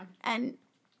 Yeah. And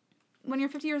when you're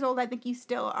 50 years old, I think you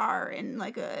still are in,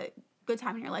 like, a good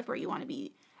time in your life where you want to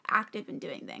be active and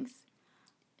doing things.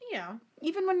 Yeah.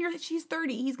 Even when she's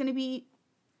 30, he's going to be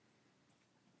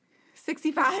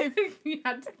 65. He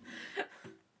won't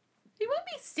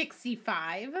be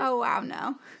 65. Oh, wow,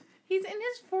 no. He's in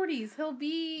his 40s. He'll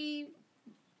be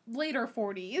later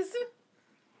 40s.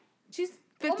 She's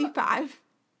 55.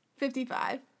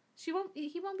 55. He won't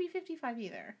be 55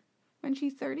 either. When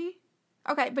she's 30?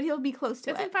 Okay, but he'll be close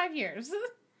to it. That's in 5 years.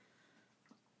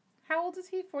 How old is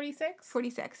he? 46?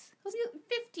 46. He'll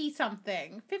be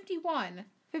 50-something. 51.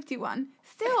 51.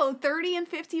 Still, 30 and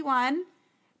 51.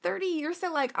 30, you're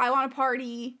still like, I want to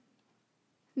party.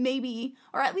 Maybe.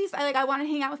 Or at least I want to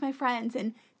hang out with my friends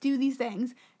and do these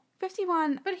things.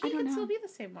 51, but he could still be the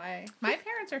same way. My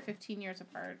parents are 15 years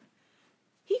apart.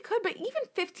 He could, but even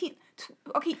 15...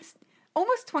 Okay,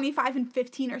 almost 25 and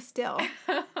 15 are still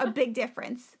a big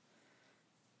difference.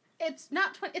 It's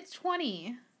not 20. It's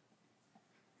 20.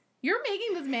 You're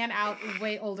making this man out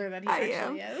way older than he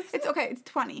actually is. It's okay. It's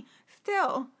 20.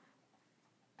 Still.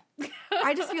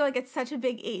 I just feel like it's such a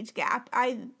big age gap.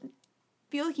 I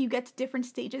feel like you get to different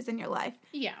stages in your life.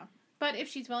 Yeah. But if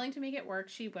she's willing to make it work,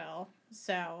 she will.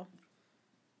 So.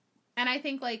 And I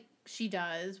think, like, she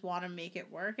does want to make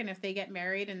it work. And if they get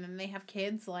married and then they have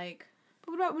kids, like...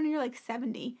 But what about when you're, like,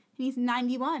 70 and he's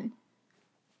 91?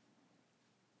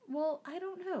 Well, I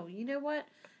don't know. You know what?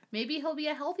 Maybe he'll be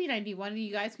a healthy 91 and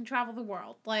you guys can travel the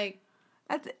world. Like...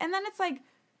 And then it's like...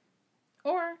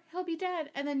 Or he'll be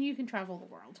dead and then you can travel the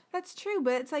world. That's true,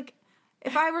 but it's like...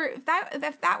 If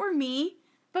that were me...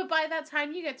 But by that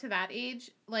time you get to that age,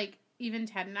 like, even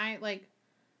Ted and I, like,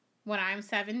 when I'm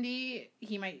 70,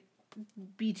 he might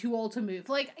be too old to move.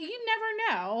 Like, you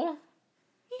never know.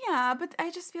 Yeah, but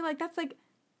I just feel like that's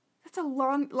a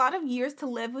lot of years to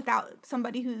live without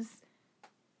somebody who's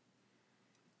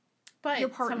your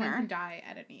partner. Someone can die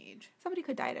at an age. Somebody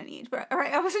could die at any age, but all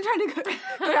right, I wasn't trying to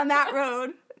go down that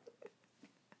road.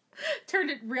 Turned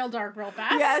it real dark real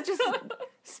fast. Yeah, it just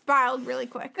spiraled really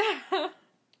quick.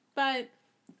 But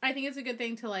I think it's a good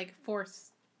thing to, like,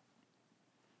 force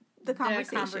the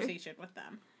conversation with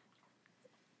them.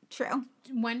 True.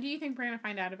 When do you think we're going to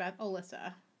find out about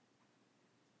Alyssa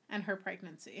and her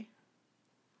pregnancy?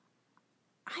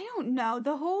 I don't know.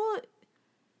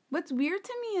 What's weird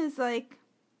to me is, like,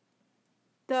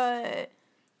 the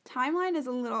timeline is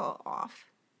a little off.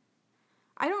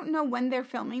 I don't know when they're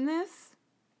filming this.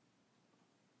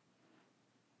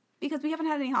 Because we haven't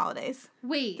had any holidays.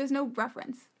 Wait. There's no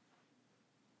reference.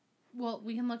 Well,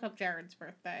 we can look up Jared's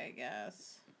birthday, I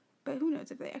guess. But who knows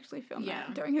if they actually filmed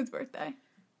that during his birthday.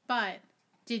 But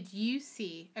did you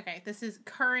see... Okay, this is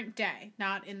current day,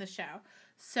 not in the show.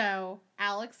 So,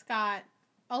 Alex got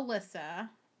Alyssa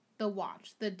the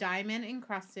watch. The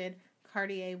diamond-encrusted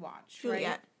Cartier watch, Juliet.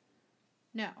 right?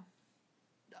 No.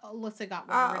 Alyssa got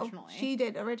one originally. She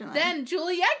did originally. Then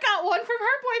Juliet got one from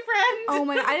her boyfriend. Oh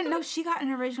my God, I didn't know she got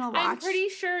an original watch. I'm pretty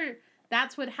sure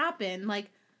that's what happened.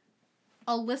 Like,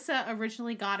 Alyssa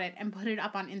originally got it and put it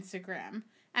up on Instagram.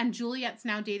 And Juliet's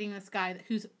now dating this guy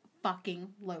who's fucking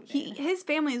loaded. His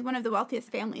family is one of the wealthiest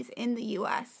families in the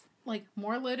U.S. Like,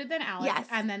 more loaded than Alex. Yes.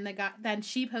 And then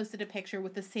she posted a picture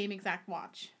with the same exact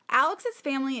watch. Alex's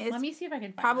family is... Let me see if I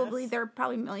can find this. They're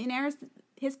probably millionaires.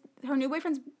 Her new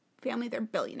boyfriend's family, they're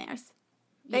billionaires.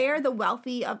 Yeah. They are the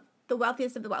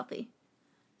wealthiest of the wealthy.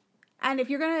 And if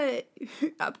you're going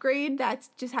to upgrade,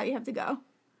 that's just how you have to go.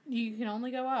 You can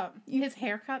only go up. His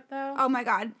haircut, though? Oh, my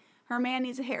God. Her man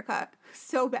needs a haircut.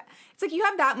 So bad. It's like you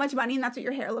have that much money and that's what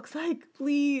your hair looks like.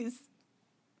 Please.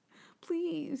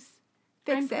 Please.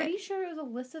 Fix it. I'm pretty sure it was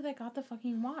Alyssa that got the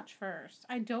fucking watch first.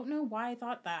 I don't know why I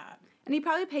thought that. And he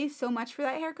probably pays so much for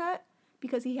that haircut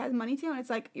because he has money to, and it's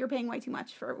like, you're paying way too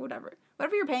much for whatever.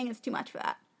 Whatever you're paying is too much for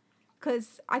that.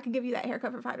 Because I could give you that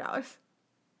haircut for $5.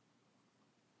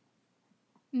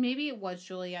 Maybe it was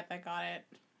Juliet that got it.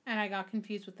 And I got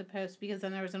confused with the post because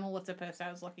then there was an Alyssa post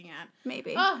I was looking at.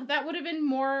 Maybe. Oh, that would have been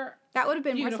more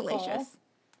beautiful. More salacious.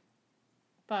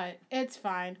 But it's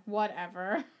fine.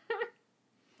 Whatever.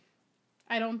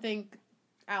 I don't think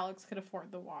Alex could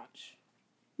afford the watch.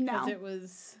 No. Because it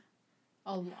was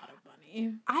a lot of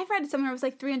money. I've read somewhere it was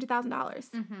like $300,000.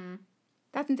 Mm-hmm.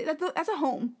 That's a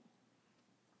home.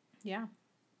 Yeah.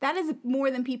 That is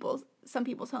more than some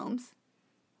people's homes.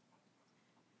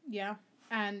 Yeah.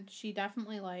 And she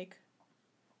definitely,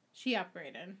 she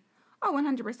upgraded. Oh,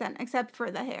 100%, except for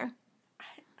the hair. I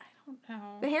don't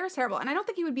know. The hair is terrible, and I don't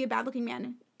think he would be a bad-looking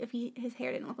man if his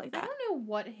hair didn't look like that. I don't know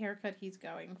what haircut he's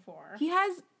going for. He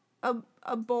has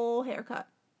a bowl haircut.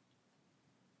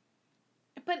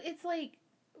 But it's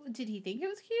did he think it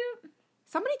was cute?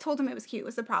 Somebody told him it was cute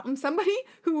was the problem. Some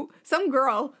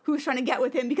girl who was trying to get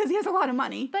with him because he has a lot of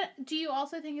money. But do you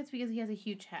also think it's because he has a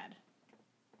huge head?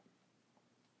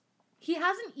 He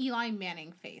has an Eli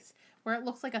Manning face where it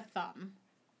looks like a thumb.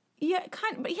 Yeah,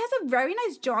 but he has a very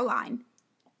nice jawline.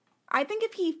 I think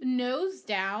if he... Nose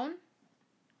down,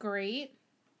 great.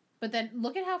 But then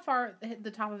look at how far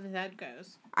the top of his head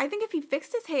goes. I think if he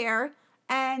fixed his hair,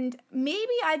 and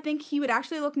maybe I think he would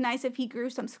actually look nice if he grew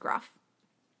some scruff.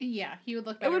 Yeah, he would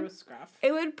look better with scruff.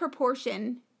 It would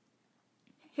proportion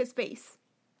his face.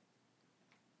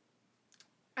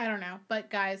 I don't know. But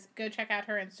guys, go check out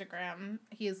her Instagram.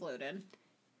 He is loaded.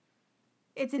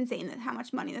 It's insane how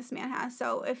much money this man has.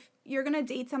 So if you're going to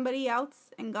date somebody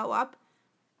else and go up,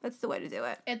 that's the way to do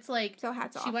it. It's so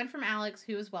hats off. She went from Alex,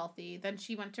 who was wealthy. Then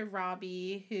she went to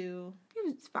Robbie, who... He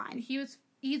was fine.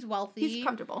 He's wealthy. He's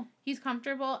comfortable. He's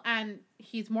comfortable, and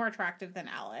he's more attractive than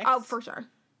Alex. Oh, for sure.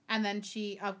 And then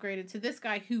she upgraded to this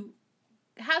guy who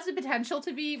has the potential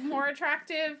to be more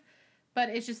attractive, but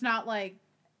it's just not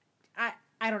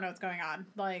I don't know what's going on.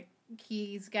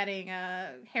 He's getting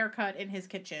a haircut in his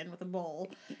kitchen with a bowl,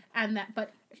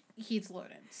 but he's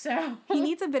loaded. So he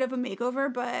needs a bit of a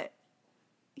makeover, but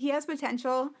he has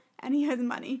potential and he has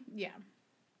money. Yeah,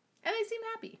 and they seem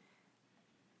happy.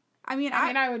 I mean,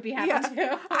 I would be happy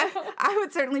too. I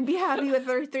would certainly be happy with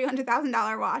her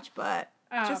 $300,000 watch, but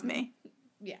just me.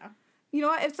 Yeah. You know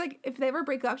what? It's if they ever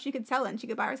break up, she could sell it and she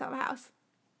could buy herself a house.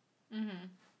 Mm-hmm.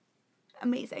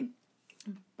 Amazing.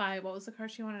 What was the car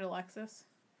she wanted? A Lexus?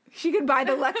 She could buy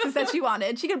the Lexus that she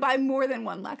wanted. She could buy more than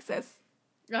one Lexus.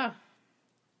 Ugh.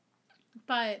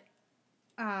 But,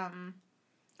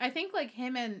 I think,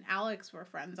 him and Alex were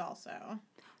friends also.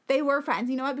 They were friends.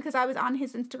 You know what? Because I was on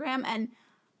his Instagram,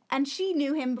 and she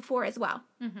knew him before as well.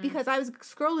 Mm-hmm. Because I was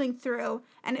scrolling through,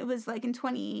 and it was, in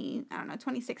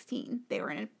 2016. They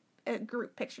were in a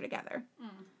group picture together.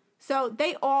 Mm. So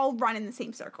they all run in the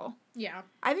same circle. Yeah.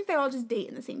 I think they all just date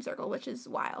in the same circle, which is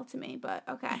wild to me, but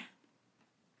okay.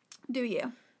 Do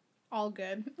you? All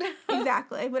good.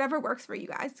 Exactly. Whatever works for you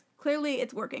guys. Clearly,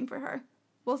 it's working for her.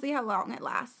 We'll see how long it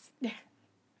lasts. Yeah.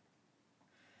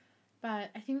 But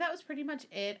I think that was pretty much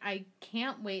it. I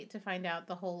can't wait to find out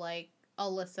the whole,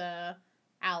 Alyssa,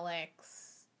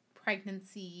 Alex,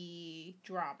 pregnancy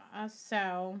drama.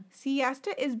 So...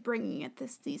 Siesta is bringing it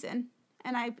this season.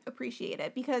 And I appreciate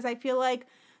it because I feel like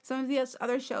some of the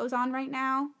other shows on right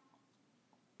now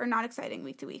are not exciting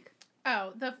week to week.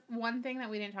 Oh, the one thing that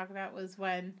we didn't talk about was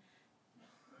when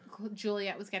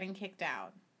Juliet was getting kicked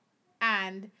out.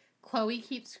 And Chloe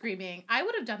keeps screaming. I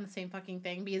would have done the same fucking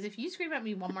thing because if you scream at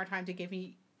me one more time to give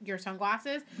me your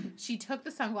sunglasses, she took the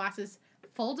sunglasses,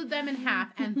 folded them in half,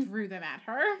 and threw them at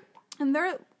her. And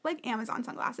they're Amazon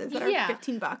sunglasses that are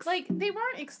 $15. They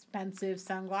weren't expensive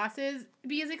sunglasses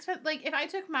because if I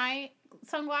took my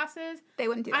sunglasses, they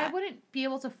wouldn't do that. I wouldn't be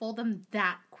able to fold them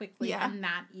that quickly and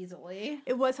that easily.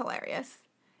 It was hilarious.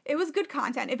 It was good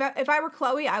content. If I were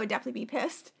Chloe, I would definitely be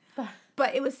pissed.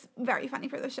 But it was very funny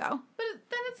for the show. But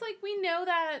then it's we know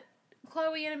that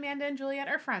Chloe and Amanda and Juliet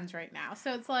are friends right now.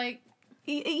 So it's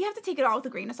you have to take it all with a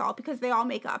grain of salt because they all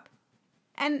make up.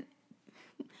 And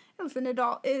listen, it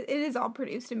is all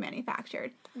produced and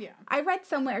manufactured. Yeah. I read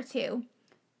somewhere too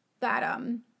that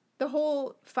the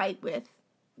whole fight with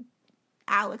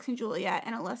Alex and Juliet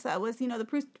and Alyssa was,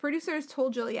 the producers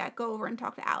told Juliet, go over and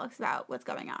talk to Alex about what's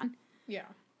going on. Yeah.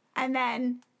 And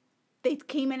then they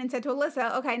came in and said to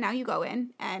Alyssa, okay, now you go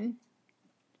in and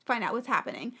find out what's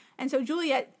happening. And so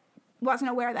Juliet wasn't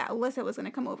aware that Alyssa was going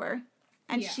to come over.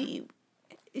 And she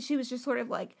was just sort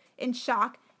of in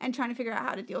shock and trying to figure out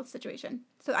how to deal with the situation.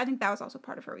 So I think that was also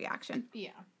part of her reaction.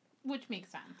 Yeah. Which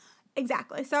makes sense.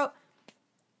 Exactly. So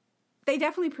they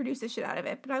definitely produced the shit out of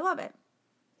it, but I love it.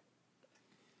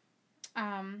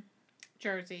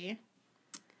 Jersey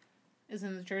is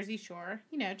in the Jersey Shore.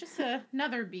 Just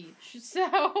another beach.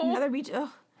 So another beach. Ugh.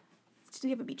 We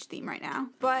have a beach theme right now.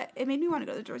 But it made me want to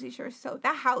go to the Jersey Shore. So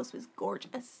that house was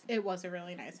gorgeous. It was a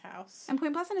really nice house. And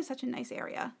Point Pleasant is such a nice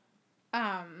area.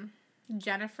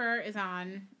 Jennifer is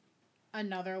on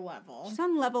another level. She's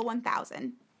on level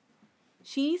 1000.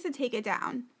 She needs to take it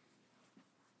down.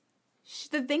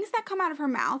 The things that come out of her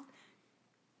mouth.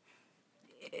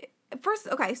 First,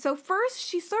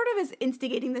 she sort of is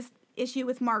instigating this issue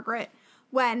with Margaret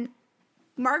when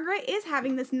Margaret is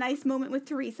having this nice moment with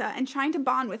Teresa and trying to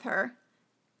bond with her.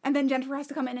 And then Jennifer has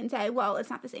to come in and say, well, it's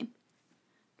not the same.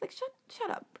 Like, shut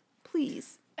up,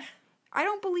 please. I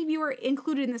don't believe you were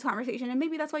included in this conversation, and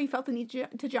maybe that's why you felt the need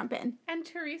to jump in. And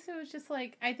Teresa was just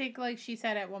like, I think, like, she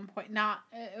said at one point,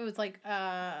 it was like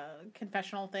a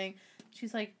confessional thing.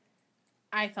 She's like,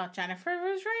 I thought Jennifer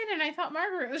was right, and I thought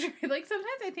Margaret was right. Like,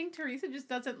 sometimes I think Teresa just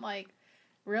doesn't, like,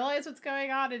 realize what's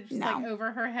going on, and just, like,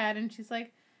 over her head, and she's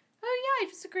like, oh, yeah, I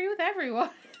just agree with everyone.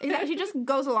 Exactly. She just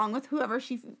goes along with whoever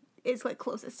she is, like,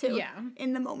 closest to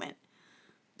in the moment.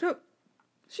 So,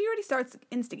 she already starts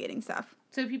instigating stuff.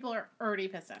 So people are already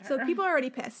pissed at her.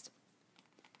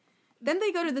 Then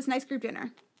they go to this nice group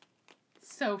dinner.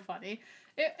 So funny.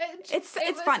 It's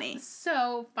funny.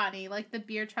 So funny. Like the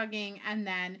beer chugging, and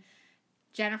then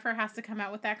Jennifer has to come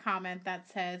out with that comment that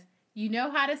says, you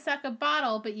know how to suck a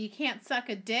bottle, but you can't suck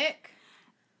a dick.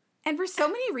 And for so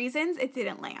many reasons, it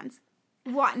didn't land.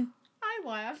 One. I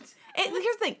laughed. Here's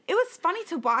the thing. It was funny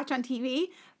to watch on TV,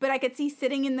 but I could see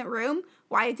sitting in the room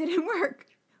why it didn't work.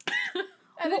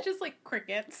 And it's just like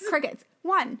crickets.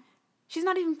 One, she's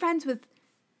not even friends with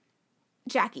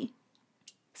Jackie.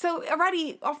 So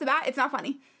already off the bat, it's not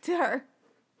funny to her.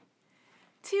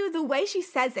 Two, the way she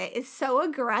says it is so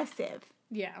aggressive.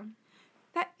 Yeah.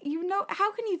 That,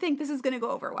 how can you think this is going to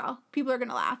go over well? People are going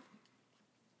to laugh.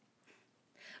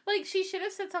 Like, she should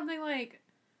have said something like,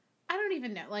 I don't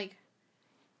even know, like,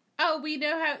 oh, we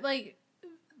know how, like,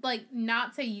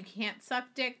 not say you can't suck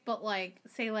dick, but, like,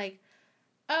 say, like,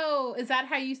 oh, is that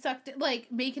how you suck dick?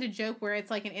 Like, make it a joke where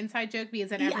it's, like, an inside joke because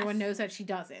then everyone knows that she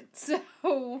doesn't.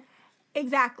 So.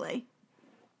 Exactly.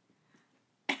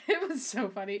 It was so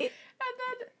funny. And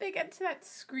then they get to that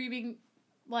screaming,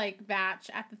 like, batch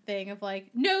at the thing of,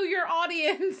 like, know your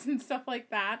audience and stuff like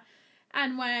that.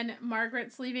 And when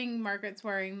Margaret's leaving, Margaret's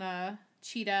wearing the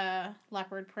cheetah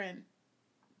leopard print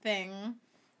thing.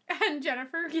 And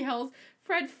Jennifer yells,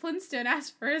 Fred Flintstone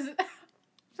asked for his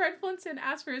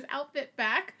outfit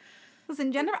back.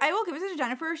 Listen, Jennifer, I will give it to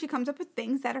Jennifer. She comes up with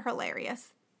things that are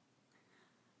hilarious.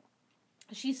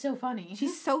 She's so funny.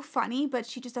 She's so funny, but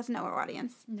she just doesn't know her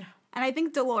audience. No. And I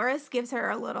think Dolores gives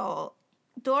her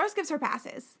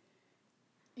passes.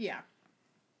 Yeah.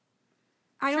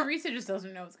 Teresa just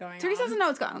doesn't know what's going on. Teresa doesn't know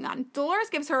what's going on. Dolores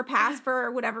gives her a pass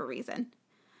for whatever reason.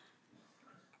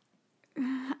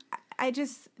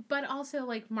 But also,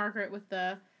 like, Margaret with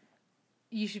the,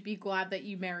 you should be glad that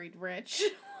you married rich.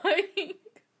 Like.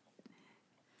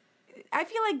 I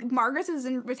feel like Margaret's is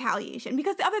in retaliation.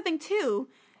 Because the other thing, too,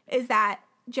 is that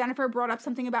Jennifer brought up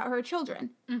something about her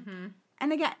children. Mm-hmm.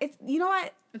 And again, it's, you know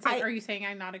what? It's like, are you saying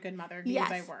I'm not a good mother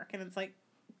because I work? And it's like,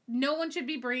 no one should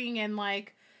be bringing in,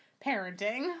 like,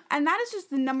 parenting. And that is just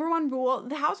the number one rule.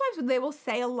 The housewives, they will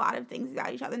say a lot of things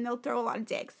about each other and they'll throw a lot of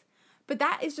digs. But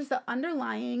that is just the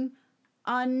underlying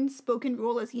unspoken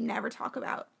rule is you never talk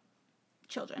about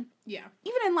children. Yeah.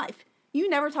 Even in life. You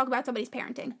never talk about somebody's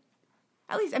parenting.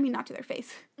 At least, I mean, not to their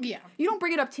face. Yeah. You don't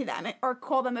bring it up to them or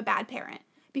call them a bad parent.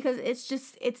 Because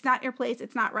it's not your place.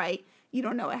 It's not right. You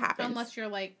don't know what happens. Unless you're,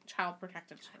 like, Child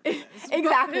Protective Services.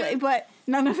 Exactly. But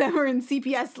none of them are in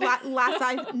CPS last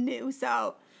I knew.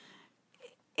 So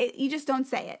you just don't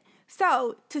say it.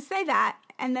 So to say that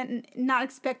and then not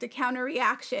expect a counter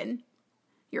reaction,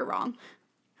 you're wrong.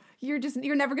 You're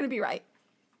never going to be right.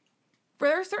 For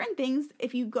there are certain things,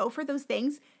 if you go for those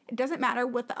things, it doesn't matter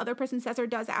what the other person says or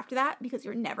does after that because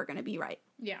you're never going to be right.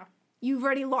 Yeah. You've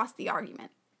already lost the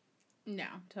argument. No,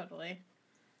 totally.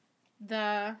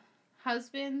 The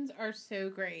husbands are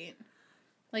so great.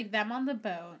 Like, them on the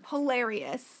boat.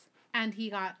 Hilarious. And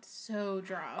he got so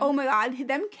drunk. Oh my god,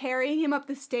 them carrying him up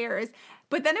the stairs.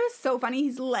 But then it was so funny.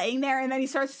 He's laying there and then he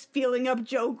starts feeling up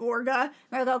Joe Gorga.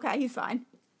 I'm like, okay, he's fine.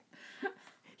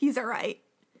 He's alright.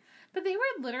 But they were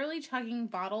literally chugging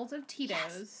bottles of Tito's.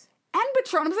 Yes. And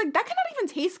Patron. I was like, that cannot even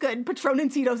taste good. Patron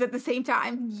and Tito's at the same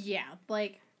time. Yeah,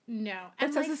 like, no.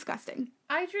 That sounds disgusting.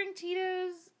 I drink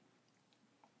Tito's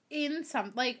in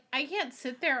some, like, I can't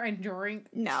sit there and drink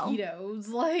Tito's,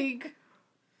 like.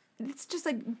 It's just,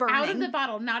 like, burning. Out of the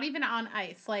bottle, not even on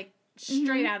ice, like,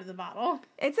 straight out of the bottle.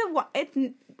 It's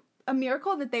a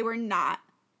miracle that they were not.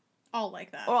 All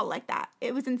like that.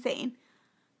 It was insane.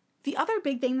 The other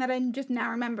big thing that I'm just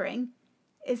now remembering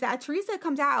is that Teresa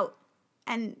comes out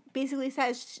and basically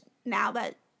says now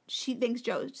that she thinks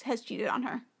Joe has cheated on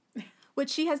her.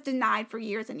 Which she has denied for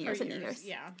years and years and years.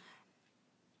 Yeah.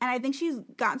 And I think she's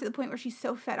gotten to the point where she's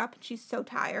so fed up and she's so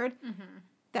tired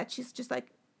that she's just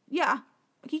like, yeah,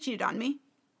 he cheated on me.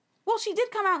 Well, she did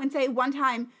come out and say one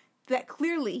time that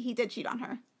clearly he did cheat on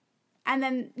her. And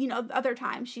then, the other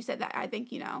time she said that I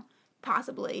think,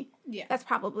 possibly. Yeah. That's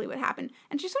probably what happened.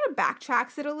 And she sort of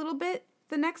backtracks it a little bit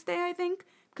the next day, I think.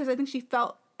 Because I think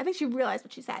she realized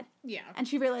what she said. Yeah. And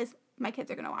she realized, my kids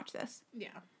are going to watch this.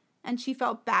 Yeah. And she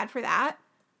felt bad for that.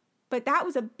 But that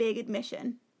was a big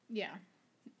admission. Yeah.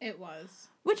 It was.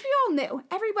 Which we all knew.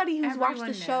 Everybody who's watched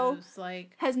the show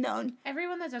has known.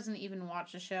 Everyone that doesn't even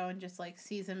watch the show and just,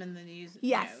 thees them in the news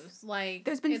knows.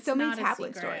 There's been so many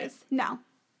tabloid stories. No.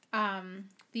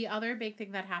 The other big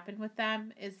thing that happened with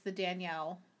them is the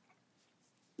Danielle.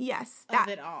 Yes. Of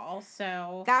it all.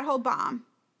 So. That whole bomb.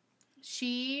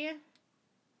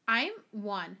 I'm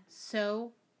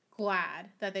so glad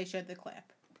that they showed the clip.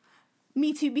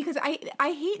 Me too, because I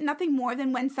hate nothing more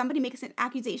than when somebody makes an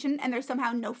accusation and there's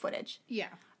somehow no footage. Yeah.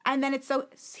 And then it's so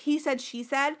he said, she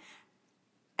said,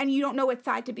 and you don't know what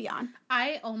side to be on.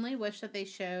 I only wish that they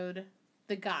showed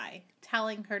the guy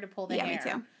telling her to pull the hair. Yeah,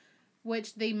 me too.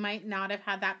 Which they might not have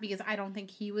had that because I don't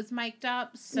think he was mic'd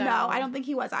up. So. No, I don't think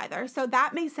he was either. So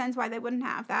that makes sense why they wouldn't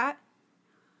have that.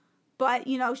 But,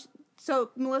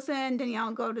 so Melissa and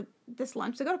Danielle go to this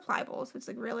lunch. They go to Pliables. It's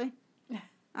like, really?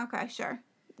 Okay, sure.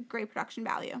 Great production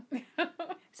value.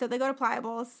 So they go to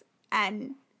Pliables,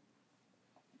 and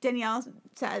Danielle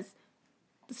says,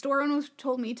 the store owner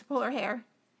told me to pull her hair,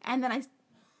 and then I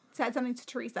said something to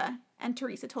Teresa, and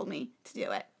Teresa told me to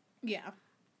do it. Yeah.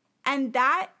 And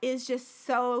that is just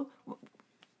so...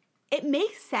 It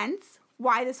makes sense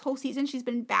why this whole season she's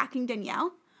been backing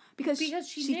Danielle. Because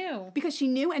she knew. Because she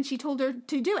knew, and she told her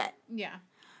to do it. Yeah.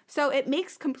 So it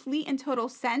makes complete and total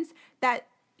sense that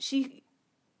she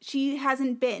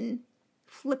hasn't been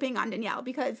flipping on Danielle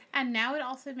because... And now it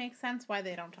also makes sense why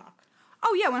they don't talk.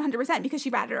 Oh, yeah, 100%, because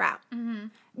she ratted her out. Mm-hmm.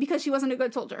 Because she wasn't a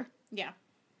good soldier. Yeah.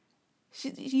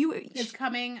 It's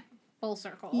coming full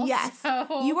circle. Yes.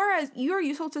 So. You are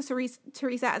useful to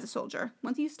Teresa as a soldier.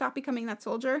 Once you stop becoming that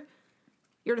soldier,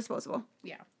 you're disposable.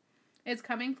 Yeah. It's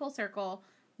coming full circle.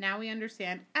 Now we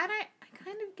understand. And I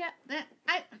kind of get that.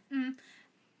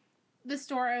 The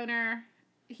store owner,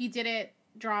 he did it,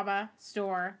 drama,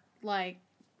 store,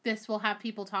 this will have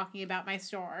people talking about my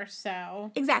store,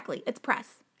 so. Exactly. It's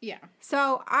press. Yeah.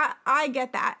 So I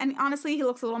get that. And honestly, he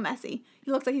looks a little messy.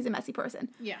 He looks like he's a messy person.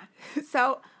 Yeah.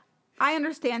 So I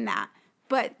understand that.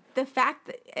 But the fact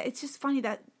that it's just funny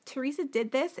that Teresa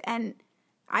did this and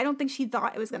I don't think she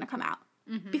thought it was going to come out.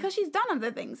 Mm-hmm. Because she's done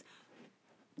other things.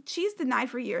 She's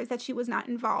denied for years that she was not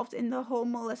involved in the whole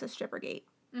Melissa Strippergate.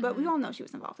 Mm-hmm. But we all know she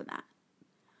was involved in that.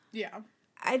 Yeah.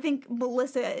 I think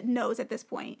Melissa knows at this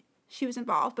point she was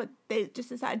involved, but they just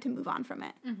decided to move on from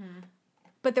it. Mm-hmm.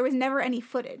 But there was never any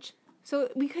footage. So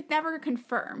we could never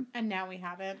confirm. And now we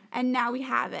have it.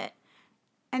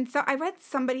 And so I read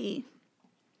somebody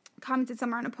commented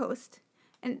somewhere on a post,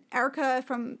 and Erica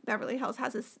from Beverly Hills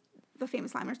has the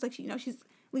famous line where it's she's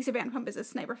Lisa Vanderpump is a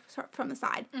sniper from the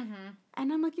side. Mm-hmm.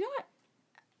 And I'm like, you know what?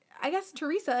 I guess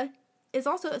Teresa is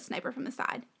also a sniper from the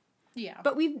side. Yeah.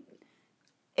 But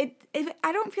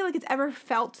I don't feel like it's ever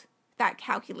felt that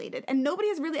calculated. And nobody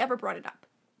has really ever brought it up.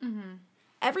 Mm-hmm.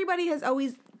 Everybody has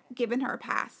always given her a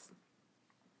pass.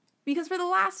 Because for the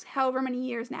last however many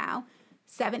years now,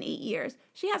 7, 8 years,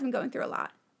 she has been going through a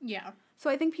lot. Yeah. So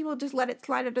I think people just let it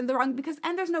slide under the rug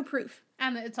and there's no proof.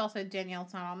 And it's also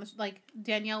Danielle's not on the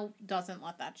Danielle doesn't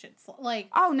let that shit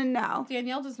oh, no.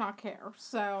 Danielle does not care,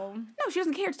 so. No, she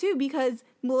doesn't care too because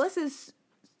Melissa's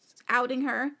outing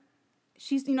her.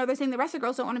 She's, they're saying the rest of the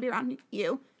girls don't want to be around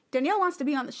you. Danielle wants to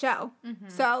be on the show. Mm-hmm.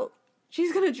 So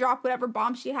she's going to drop whatever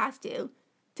bomb she has to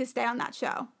stay on that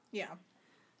show. Yeah.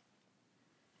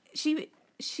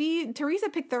 Teresa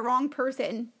picked the wrong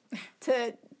person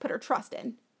to put her trust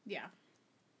in. Yeah.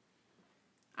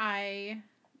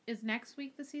 Is next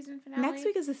week the season finale? Next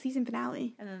week is the season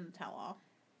finale. And then the tell-all.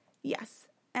 Yes.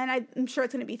 And I'm sure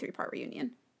it's going to be a 3-part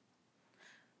reunion.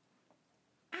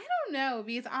 I don't know,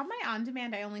 because on my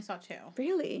on-demand, I only saw 2.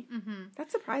 Really? Mm-hmm.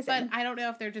 That's surprising. But I don't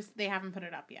know if they haven't put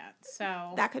it up yet,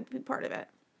 so. That could be part of it.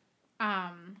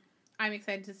 I'm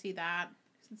excited to see that.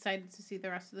 Excited to see the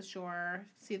rest of the shore,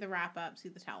 see the wrap-up, see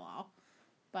the tell-all.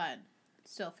 But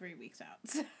still 3 weeks out,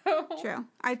 so. True.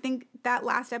 I think that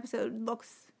last episode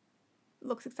looks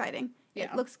exciting.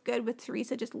 Yeah. It looks good with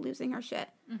Teresa just losing her shit.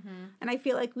 Mm-hmm. And I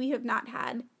feel like we have not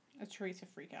had a Teresa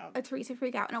freak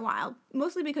out in a while.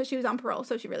 Mostly because she was on parole,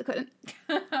 so she really couldn't.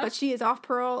 But she is off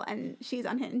parole and she's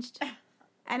unhinged.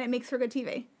 And it makes for good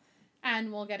TV.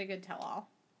 And we'll get a good tell-all.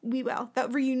 We will. The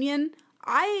reunion,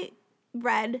 I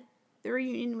read the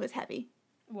reunion was heavy.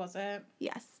 Was it?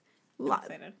 Yes. I'm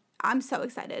excited. I'm so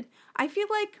excited. I feel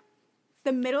like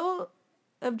the middle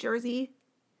of Jersey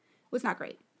was not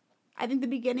great. I think the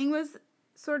beginning was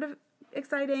sort of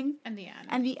exciting. And the end.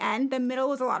 And the end. The middle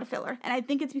was a lot of filler. And I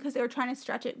think it's because they were trying to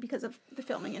stretch it because of the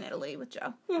filming in Italy with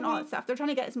Joe and all that stuff. They're trying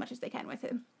to get as much as they can with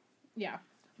him. Yeah.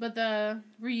 But the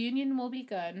reunion will be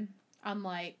good,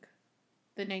 unlike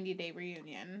the 90-day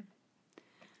reunion.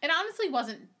 It honestly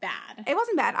wasn't bad. It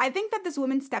wasn't bad. I think that this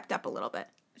woman stepped up a little bit.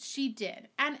 She did.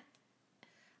 And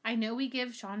I know we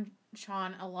give Sean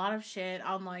a lot of shit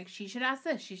on, like, she should ask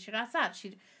this, she should ask that.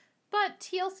 But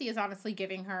TLC is honestly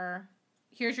giving her,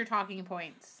 here's your talking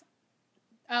points.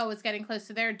 Oh, it's getting close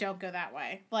to there, don't go that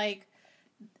way. Like,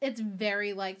 it's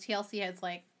very, like, TLC has,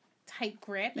 like, tight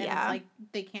grip. And it's, like,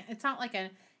 they can't, it's not like an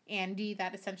Andy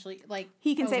that essentially, like,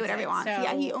 he can say whatever he wants. So,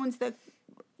 yeah,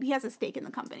 he has a stake in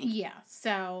the company. Yeah,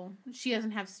 so she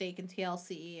doesn't have stake in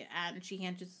TLC, and she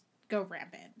can't just go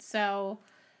rampant. So,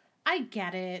 I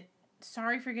get it.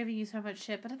 Sorry for giving you so much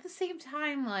shit, but at the same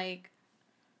time, like,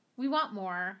 we want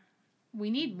more. We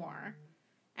need more.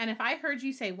 And if I heard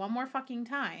you say one more fucking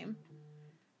time,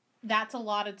 that's a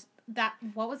lot of...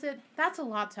 what was it? That's a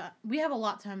lot to... We have a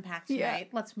lot to unpack tonight. Yeah.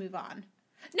 Let's move on.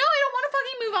 No, I don't want to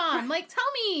fucking move on. Like, tell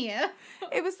me.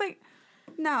 It was like,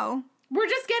 no. We're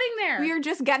just getting there. We are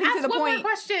just getting to the point. Ask one more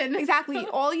question. Exactly.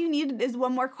 All you needed is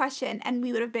one more question, and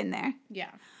we would have been there.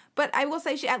 Yeah. But I will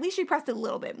say, at least she pressed a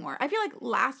little bit more. I feel like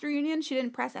last reunion, she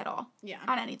didn't press at all. Yeah.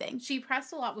 On anything. She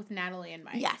pressed a lot with Natalie and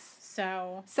Mike. Yes.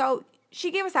 So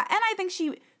she gave us that. And I think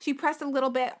she pressed a little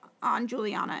bit on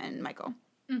Juliana and Michael.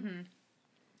 Mm-hmm.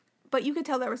 But you could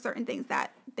tell there were certain things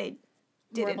that they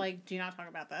didn't. Were like, do not talk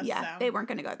about this. Yeah, they weren't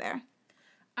going to go there.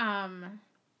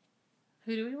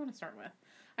 Who do we want to start with?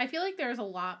 I feel like there's a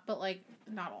lot, but, like,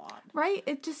 not a lot. Right?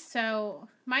 It just... So,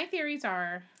 my theories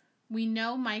are, we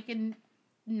know Mike and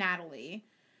Natalie.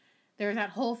 There's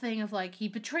that whole thing of, like, he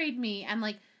betrayed me. And,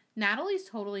 like, Natalie's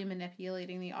totally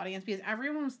manipulating the audience because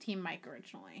everyone was Team Mike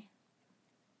originally.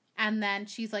 And then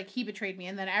she's like, he betrayed me.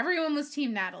 And then everyone was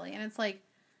Team Natalie. And it's like,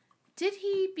 did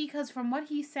he? Because from what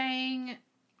he's saying,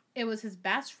 it was his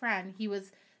best friend. He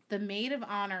was the maid of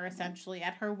honor, essentially,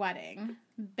 at her wedding.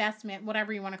 Best man,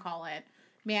 whatever you want to call it.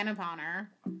 Man of honor.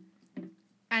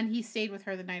 And he stayed with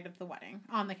her the night of the wedding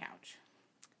on the couch.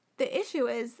 The issue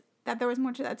is that there was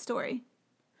more to that story.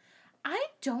 I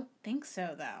don't think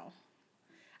so, though.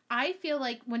 I feel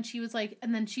like when she was like,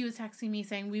 and then she was texting me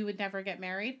saying we would never get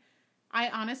married. I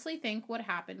honestly think what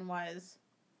happened was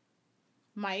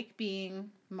Mike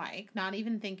being Mike, not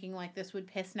even thinking like this would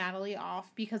piss Natalie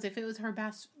off, because if it was her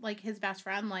best, like his best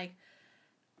friend, like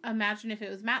imagine if it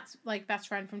was Matt's like best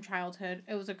friend from childhood,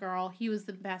 it was a girl, he was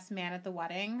the best man at the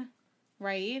wedding,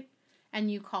 right?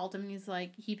 And you called him and he's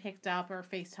like, he picked up or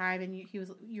FaceTime and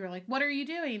you were like, what are you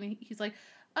doing? And he's like,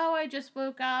 oh, I just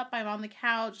woke up, I'm on the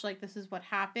couch, like this is what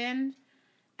happened.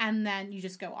 And then you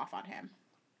just go off on him.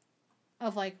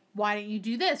 Of like, why didn't you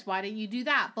do this? Why didn't you do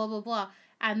that? Blah, blah, blah.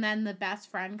 And then the best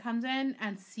friend comes in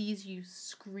and sees you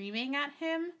screaming at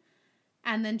him.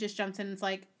 And then just jumps in and is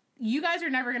like, you guys are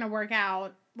never going to work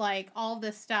out. Like, all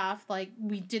this stuff. Like,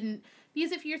 we didn't.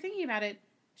 Because if you're thinking about it,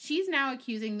 she's now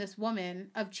accusing this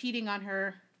woman of cheating on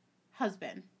her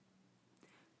husband.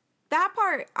 That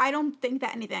part, I don't think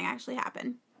that anything actually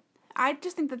happened. I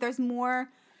just think that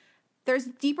there's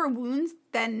deeper wounds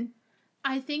than...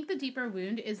 I think the deeper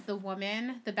wound is the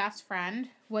woman, the best friend,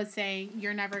 was saying,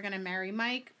 you're never going to marry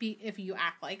Mike if you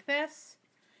act like this.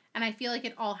 And I feel like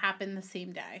it all happened the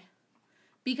same day.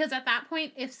 Because at that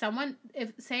point, if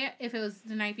it was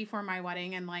the night before my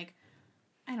wedding and, like,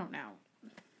 I don't know,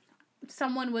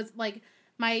 someone was, like,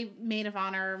 my maid of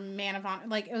honor, man of honor,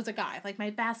 like, it was a guy, like,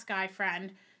 my best guy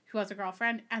friend who has a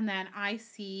girlfriend, and then I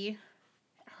see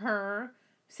her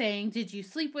saying, did you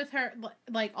sleep with her,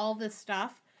 like, all this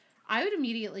stuff, I would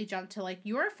immediately jump to, like,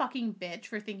 you're a fucking bitch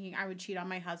for thinking I would cheat on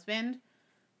my husband,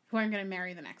 who I'm going to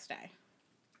marry the next day.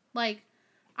 Like,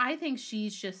 I think she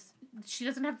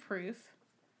doesn't have proof.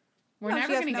 We're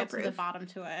never going to get to the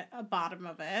bottom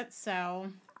of it, so.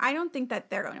 I don't think that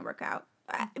they're going to work out.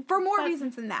 For more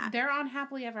reasons than that. They're on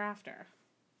happily ever after.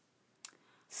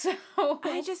 So.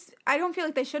 I don't feel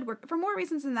like they should work. For more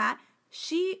reasons than that,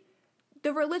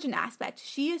 the religion aspect,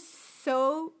 she is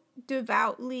so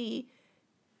devoutly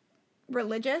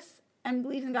religious and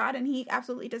believes in God, and he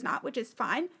absolutely does not, which is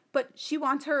fine. But she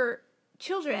wants her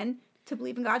children to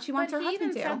believe in God. She wants her husband to.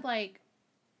 But he even said, like,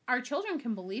 our children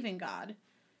can believe in God,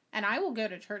 and I will go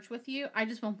to church with you. I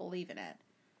just won't believe in it.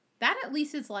 That at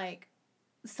least is, like,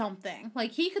 something.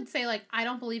 Like, he could say, like, I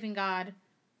don't believe in God.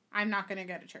 I'm not going to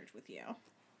go to church with you.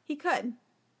 He could.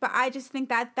 But I just think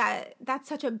that's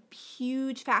such a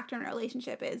huge factor in a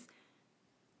relationship is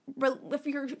if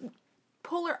you're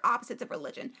polar opposites of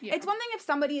religion. Yeah. It's one thing if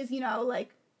somebody is,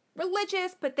 like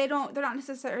religious, but they're not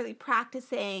necessarily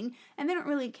practicing, and they don't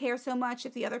really care so much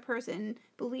if the other person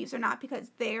believes or not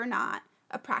because they're not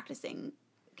a practicing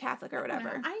Catholic or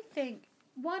whatever. I think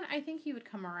he would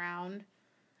come around.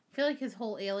 I feel like his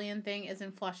whole alien thing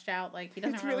isn't fleshed out. Like, he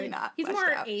doesn't it's really not. He's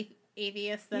more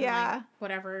atheist than like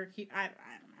whatever. I don't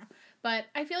know. But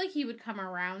I feel like he would come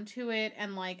around to it,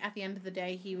 and like at the end of the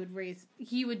day, he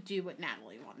would do what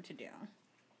Natalie wanted to do.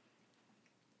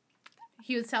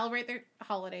 He would celebrate their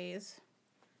holidays.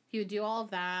 He would do all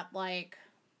of that. Like,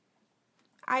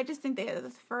 I just think they are the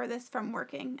furthest from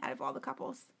working out of all the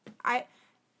couples. I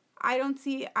don't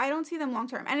see them long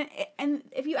term. And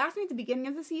if you asked me at the beginning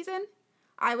of the season,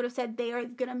 I would have said they are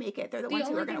gonna make it. They're the ones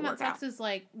who are gonna work out. The only thing that sucks is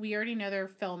like we already know they're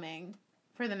filming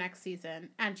for the next season,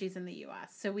 and she's in the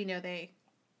U.S., so we know they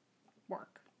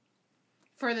work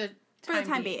for the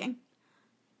time being.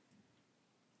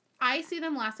 I see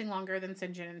them lasting longer than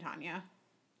Sinjin and Tanya.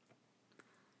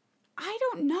 I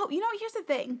don't know. Here's the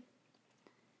thing.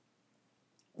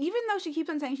 Even though she keeps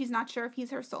on saying she's not sure if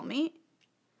he's her soulmate,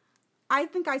 I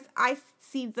think I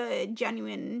see the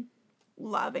genuine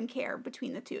love and care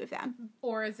between the two of them.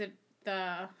 Or is it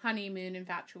the honeymoon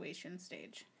infatuation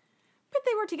stage? But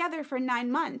they were together for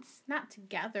 9 months. Not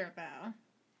together, though.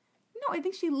 No, I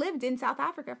think she lived in South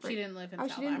Africa. She didn't live in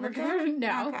South Africa.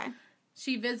 No. Okay.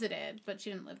 She visited, but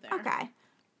she didn't live there. Okay.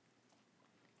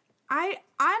 I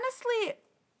honestly,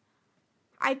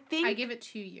 I think... I give it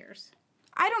 2 years.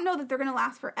 I don't know that they're going to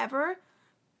last forever,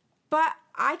 but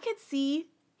I could see...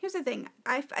 Here's the thing.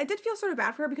 I did feel sort of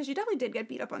bad for her because she definitely did get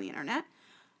beat up on the internet.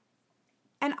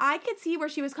 And I could see where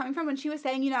she was coming from when she was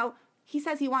saying, he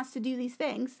says he wants to do these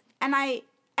things. And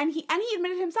he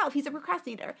admitted himself he's a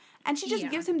procrastinator. And she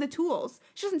just gives him the tools.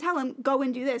 She doesn't tell him, go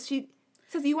and do this. She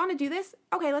says, you want to do this?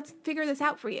 Okay, let's figure this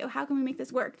out for you. How can we make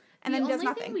this work? And then he does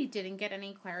nothing. The only thing we didn't get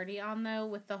any clarity on, though,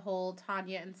 with the whole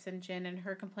Tanya and Sinjin and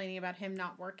her complaining about him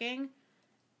not working,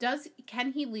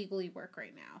 can he legally work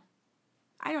right now?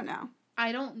 I don't know.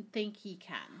 I don't think he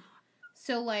can.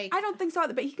 So, like... I don't think so,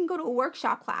 but he can go to a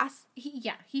workshop class. He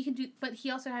can do... But he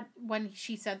also had... When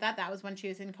she said that was when she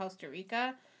was in Costa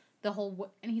Rica.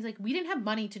 And he's like, we didn't have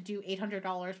money to do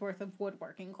 $800 worth of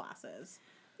woodworking classes.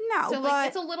 No, so, like,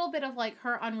 it's a little bit of, like,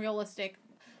 her unrealistic...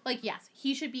 Like, yes,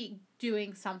 he should be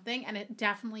doing something, and it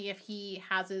definitely, if he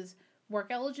has his work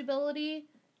eligibility,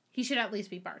 he should at least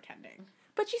be bartending.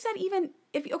 But she said even,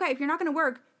 if you're not going to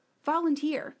work,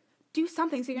 volunteer. Do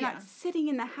something so you're not sitting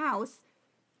in the house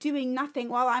doing nothing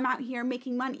while I'm out here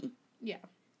making money. Yeah.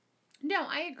 No,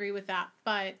 I agree with that,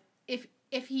 but if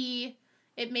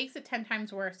it makes it 10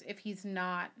 times worse if he's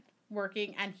not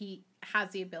working and he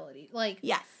has the ability. Like,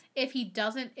 yes. If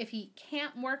he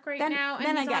can't work now, and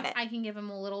then I get it. I can give him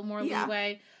a little more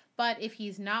leeway. But if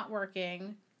he's not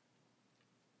working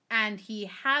and he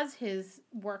has his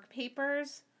work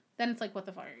papers, then it's like, what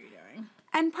the fuck are you doing?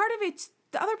 And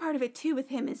the other part of it too with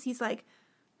him is he's like,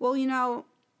 well,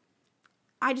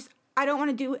 I don't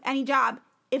want to do any job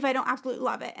if I don't absolutely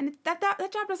love it. And that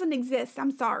job doesn't exist.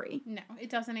 I'm sorry. No, it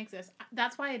doesn't exist.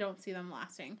 That's why I don't see them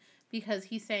lasting. Because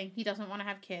he's saying he doesn't want to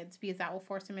have kids because that will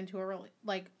force him into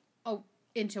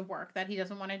into work that he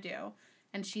doesn't want to do.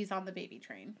 And she's on the baby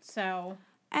train. So...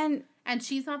 And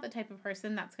she's not the type of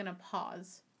person that's going to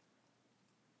pause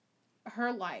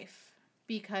her life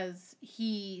because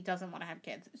he doesn't want to have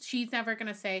kids. She's never going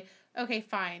to say, okay,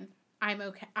 fine, I'm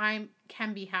okay. I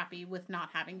can be happy with not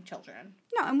having children.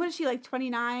 No, and what is she, like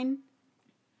 29?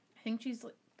 I think she's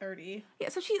like 30. Yeah,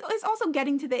 so she is also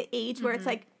getting to the age where it's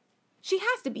like, she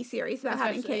has to be serious about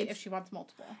having kids. If she wants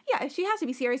multiple. Yeah, she has to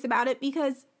be serious about it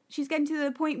because she's getting to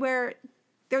the point where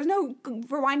there's no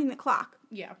rewinding the clock.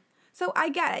 Yeah. So I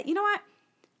get it. You know what?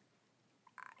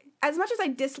 As much as I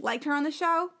disliked her on the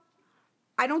show,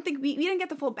 I don't think we didn't get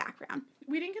the full background.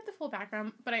 We didn't get the full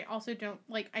background, but I also don't,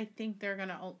 I think they're going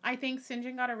to, I think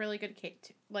Sinjin got a really good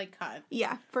cut.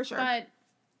 Yeah, for sure. But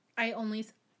I only,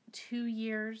 2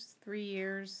 years, 3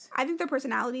 years. I think their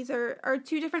personalities are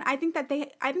too different. I think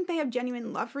they have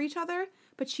genuine love for each other,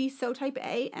 but she's so type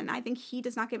A, and I think he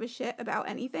does not give a shit about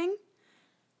anything.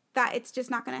 That it's just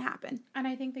not going to happen. And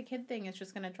I think the kid thing is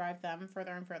just going to drive them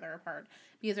further and further apart.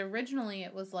 Because originally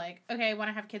it was like, okay, I want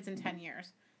to have kids in 10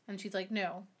 years. And she's like,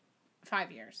 no,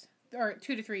 5 years. Or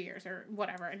 2 to 3 years or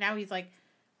whatever. And now he's like,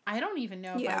 I don't even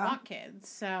know if I want kids.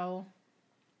 So.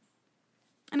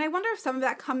 And I wonder if some of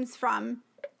that comes from,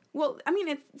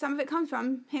 some of it comes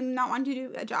from him not wanting to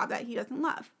do a job that he doesn't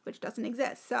love, which doesn't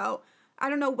exist. So I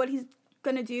don't know what he's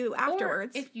gonna do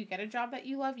afterwards? Or if you get a job that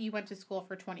you love, you went to school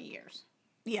for 20 years.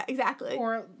 Yeah, exactly.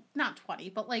 Or not 20,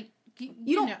 but like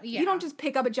you don't just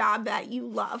pick up a job that you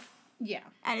love. Yeah.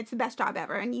 And it's the best job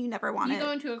ever, and you never want to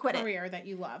go into a quit career that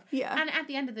you love. Yeah. And at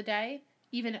the end of the day,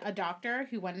 even a doctor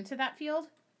who went into that field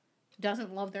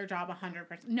doesn't love their job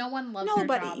 100%. No one loves their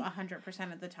job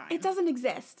 100% of the time. It doesn't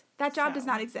exist. That job does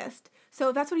not exist. So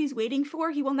if that's what he's waiting for,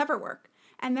 he will never work.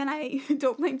 And then I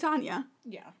don't blame Tanya.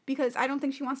 Yeah. Because I don't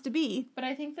think she wants to be. But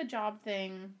I think the job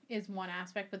thing is one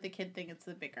aspect, but the kid thing is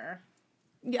the bigger.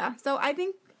 Yeah. So I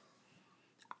think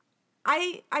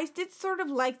I did sort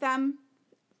of like them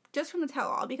just from the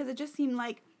tell-all, because it just seemed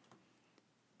like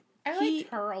I liked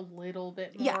her a little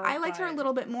bit more. Yeah, I liked her a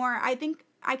little bit more. I think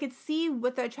I could see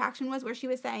what the attraction was, where she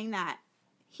was saying that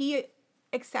he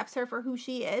accepts her for who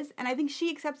she is, and I think she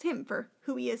accepts him for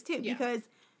who he is too, because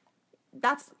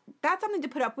that's something to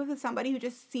put up with somebody who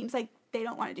just seems like they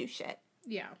don't want to do shit.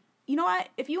 Yeah. You know what?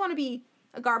 If you want to be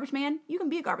a garbage man, you can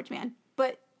be a garbage man,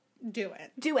 but do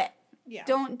it. Do it. Yeah.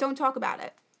 Don't talk about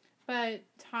it. But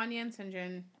Tanya and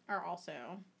Sinjin are also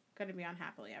going to be on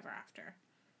Happily Ever After.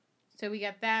 So we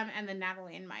get them and then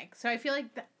Natalie and Mike. So I feel like,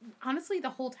 honestly, the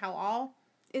whole tell-all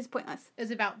is pointless.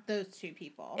 Is about those two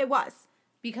people. It was.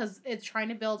 Because it's trying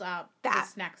to build up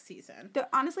this next season.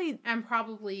 Honestly. And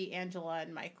probably Angela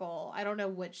and Michael. I don't know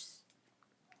which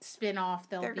spin-off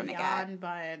they'll be on,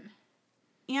 but...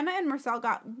 Anna and Marcel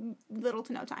got little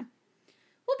to no time.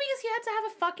 Well, because he had to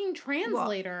have a fucking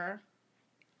translator.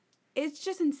 It's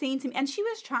just insane to me. And she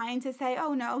was trying to say,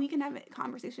 oh, no, he can have a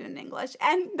conversation in English.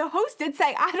 And the host did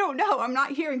say, I don't know. I'm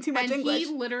not hearing too much English. And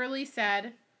he literally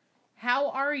said,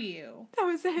 how are you? That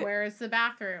was it. Where is the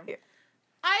bathroom? Yeah.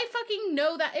 I fucking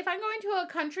know that if I'm going to a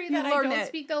country that I don't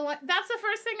speak the language, that's the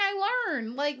first thing I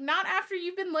learn. Like, not after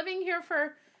you've been living here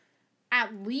for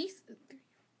at least,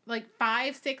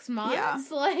 5-6 months. Yeah.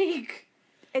 Like,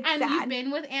 it's and sad. You've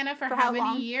been with Anna for how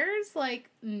many years? Like,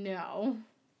 no.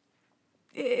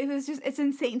 It was just, it's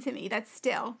insane to me that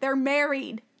still, they're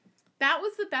married. That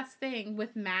was the best thing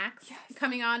with Max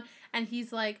coming on, and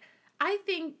he's like, I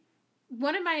think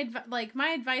one of my, my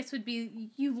advice would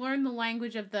be you learn the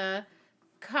language of the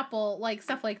couple,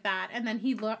 stuff like that, and then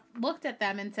he looked at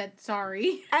them and said,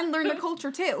 sorry. And learn the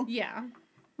culture, too. Yeah.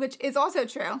 Which is also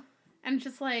true. And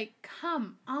just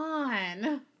come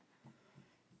on.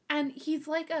 And he's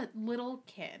like a little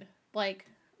kid, like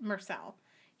Marcel.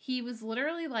 He was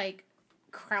literally,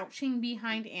 crouching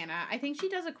behind Anna. I think she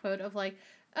does a quote of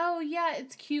oh yeah,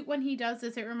 it's cute when he does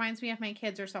this. It reminds me of my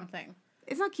kids or something.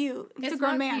 It's not cute. It's a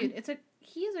grown man. Cute.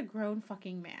 He is a grown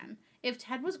fucking man. If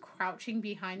Ted was crouching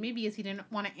behind me because he didn't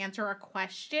want to answer a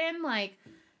question,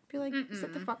 be like,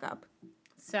 sit the fuck up.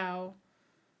 So,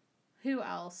 who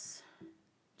else?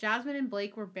 Jasmine and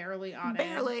Blake were barely on it.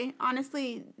 Barely.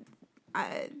 Honestly,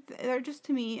 they're just,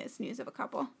 to me, a snooze of a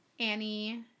couple.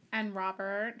 Annie and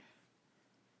Robert.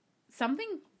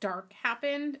 Something dark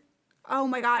happened. Oh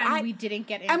my god. And we didn't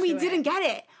get into it. And we didn't get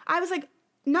it. I was like,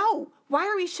 no, why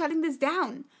are we shutting this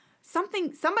down?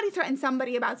 Somebody threatened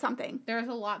somebody about something. There was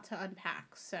a lot to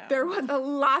unpack, so. There was a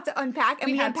lot to unpack,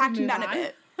 and we unpacked none of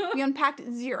it. We unpacked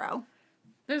zero.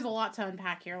 There's a lot to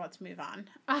unpack here. Let's move on.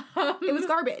 It was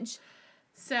garbage.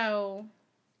 So,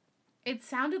 it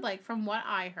sounded like, from what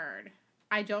I heard,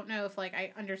 I don't know if,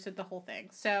 I understood the whole thing.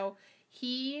 So,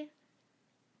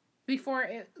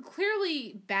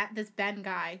 clearly this Ben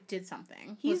guy did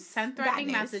something. He sent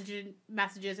threatening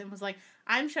messages and was like,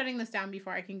 I'm shutting this down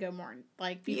before I can go more,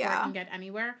 before I can get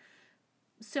anywhere.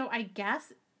 So I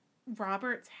guess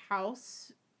Robert's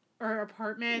house or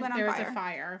apartment, there was a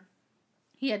fire.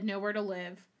 He had nowhere to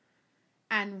live.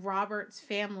 And Robert's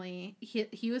family,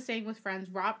 he was staying with friends.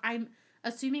 I'm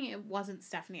assuming it wasn't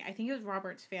Stephanie. I think it was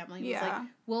Robert's family. He was like,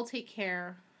 we'll take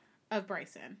care of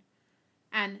Bryson.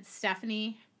 And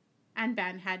Stephanie and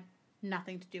Ben had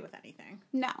nothing to do with anything.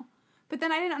 No. But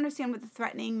then I didn't understand what the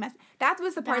threatening that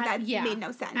was the part that made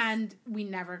no sense. And we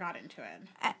never got into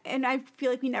it. And I feel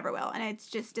like we never will. And it's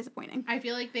just disappointing. I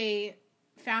feel like they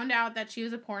found out that she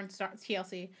was a porn star.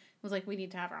 TLC was like, we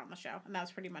need to have her on the show. And that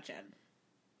was pretty much it.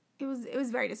 It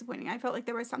was very disappointing. I felt like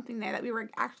there was something there that we were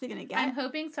actually going to get. I'm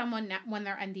hoping someone, when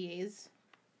their NDAs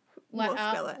will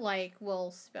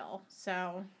spill.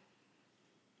 So.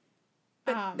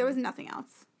 But there was nothing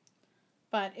else.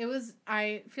 But it was,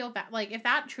 I feel bad. If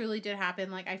that truly did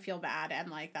happen, I feel bad,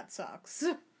 and, that sucks.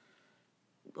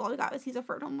 All we got was he's a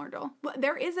fertile mortal. But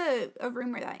there is a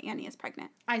rumor that Annie is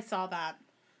pregnant. I saw that.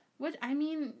 Which, I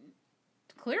mean,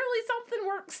 clearly something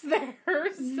works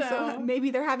there, so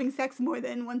maybe they're having sex more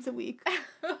than once a week.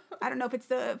 I don't know if it's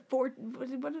the what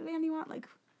did Annie want?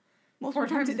 Multiple 4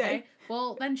 times a day?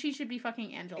 Well, then she should be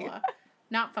fucking Angela.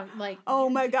 Not fucking, like... Oh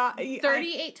my God.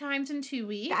 38 times in 2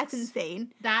 weeks. That's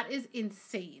insane. That is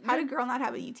insane. How did a girl not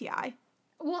have a UTI?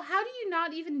 Well, how do you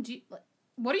not even do... Like,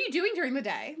 what are you doing during the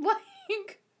day?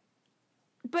 Like...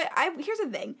 But here's the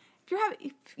thing.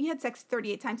 If you had sex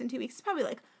 38 times in 2 weeks, it's probably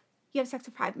like you have sex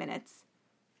for 5 minutes.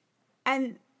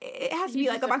 And it has to be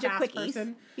like a bunch of quickies.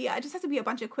 Person. Yeah, it just has to be a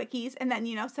bunch of quickies and then,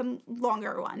 some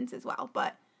longer ones as well.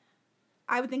 But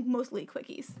I would think mostly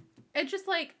quickies. It's just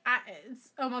like,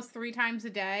 it's almost 3 times a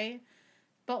day.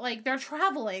 But like, they're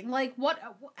traveling. Like, what?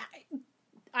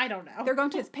 I don't know. They're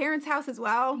going to his parents' house as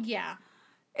well. Yeah.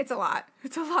 It's a lot.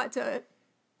 It's a lot to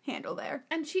handle there.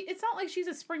 And it's not like she's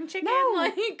a spring chicken. No.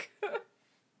 Like,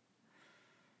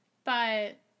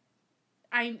 but...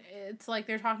 it's like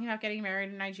they're talking about getting married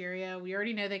in Nigeria. We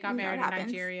already know they got married in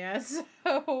Nigeria,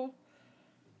 so...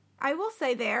 I will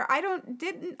say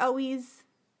didn't always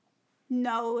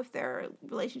know if their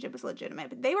relationship was legitimate,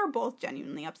 but they were both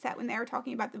genuinely upset when they were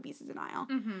talking about the visa denial.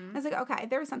 Mm-hmm. I was like, okay,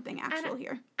 there was something actual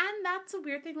here. And that's a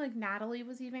weird thing, like, Natalie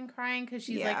was even crying, because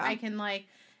she's like, I can, like...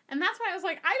 And that's why I was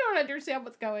like, I don't understand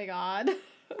what's going on.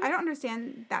 I don't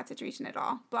understand that situation at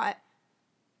all, but...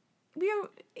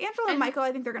 Angela and Michael,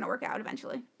 I think they're going to work out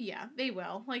eventually. Yeah, they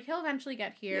will. Like, he'll eventually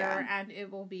get here, and it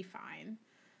will be fine.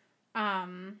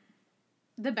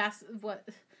 The best,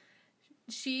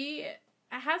 she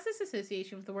has this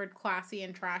association with the word classy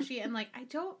and trashy, and, like,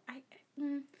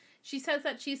 she says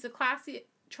that she's the classiest,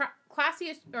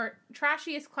 or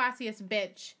classiest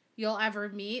bitch you'll ever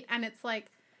meet, and it's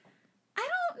like, I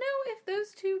don't know if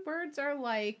those two words are,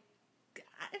 like,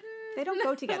 they don't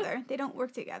go together. They don't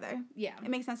work together. Yeah. It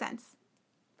makes no sense.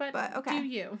 But okay. Do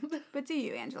you. But do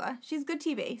you, Angela. She's good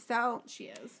TV, so... She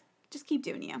is. Just keep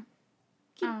doing you.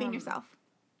 Keep being yourself.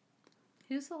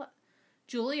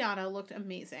 Juliana looked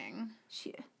amazing.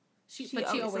 She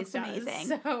always does.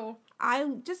 Amazing. So I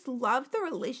just love the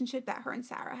relationship that her and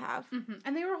Sarah have. Mm-hmm.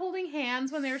 And they were holding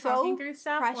hands when they were talking through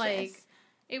stuff. Precious. Like...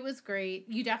 It was great.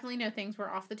 You definitely know things were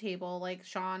off the table. Like,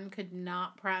 Sean could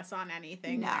not press on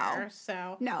anything there,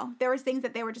 so... No, there was things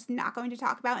that they were just not going to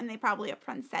talk about, and they probably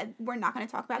upfront said, we're not going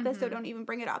to talk about this, so don't even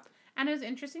bring it up. And it was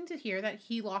interesting to hear that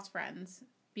he lost friends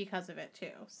because of it,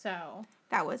 too, so...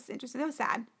 That was interesting. That was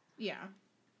sad. Yeah.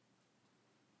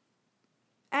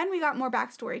 And we got more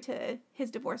backstory to his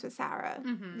divorce with Sarah.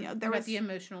 Mm-hmm. There was the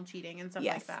emotional cheating and stuff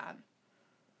like that.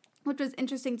 Which was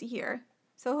interesting to hear.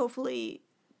 So hopefully...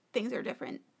 things are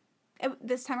different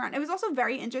this time around. It was also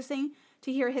very interesting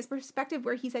to hear his perspective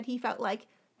where he said he felt like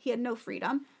he had no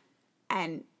freedom.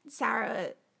 And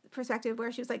Sarah's perspective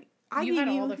where she was like, you had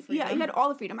all the freedom. Yeah, you had all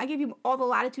the freedom. I gave you all the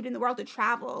latitude in the world to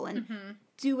travel and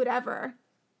do whatever.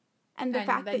 And the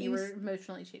fact that you were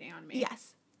emotionally cheating on me.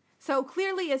 Yes. So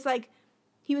clearly it's like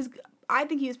I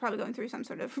think he was probably going through some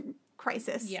sort of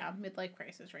crisis. Yeah, midlife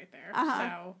crisis right there.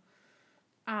 Uh-huh.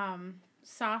 So,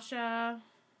 Sasha...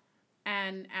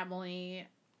 and Emily,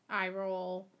 eye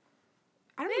roll.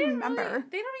 I don't even remember.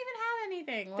 They don't even have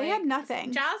anything. They had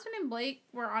nothing. Jasmine and Blake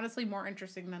were honestly more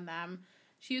interesting than them.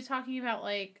 She was talking about,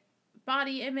 like,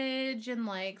 body image and,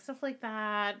 like, stuff like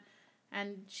that.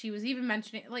 And she was even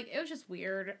mentioning, like, it was just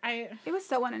weird. It was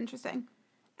so uninteresting.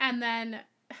 And then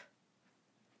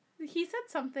he said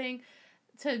something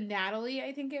to Natalie,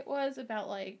 I think it was, about,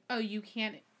 like, oh, you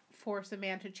can't force a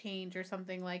man to change or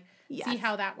something, like, see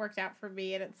how that worked out for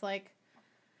me. And it's like,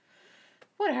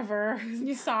 whatever,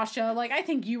 Sasha, like, I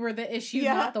think you were the issue,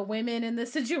 not the women in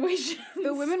this situation.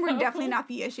 The women were definitely not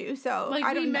the issue, so like,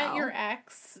 I don't know. We met your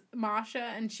ex, Masha,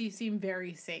 and she seemed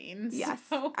very sane. Yes.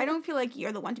 So. I don't feel like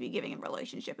you're the one to be giving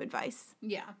relationship advice.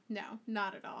 Yeah, no,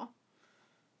 not at all.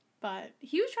 But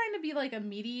he was trying to be, like, a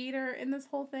mediator in this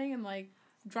whole thing and, like,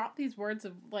 drop these words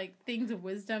of, like, things of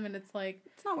wisdom, and it's like...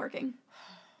 It's not working.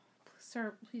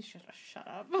 Sir, please just shut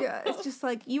up. Yeah, it's just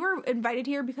like, you were invited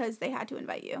here because they had to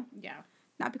invite you. Yeah.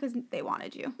 Not because they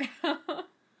wanted you.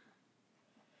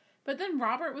 But then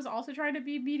Robert was also trying to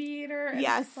be mediator. And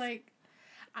yes. It's like,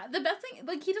 the best thing,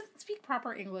 like, he doesn't speak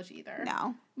proper English either.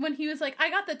 No. When he was like, I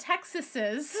got the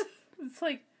Texases. It's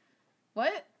like,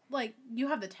 what? Like, you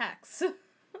have the Tex. I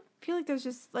feel like there's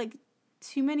just, like,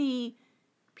 too many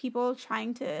people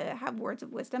trying to have words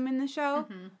of wisdom in the show.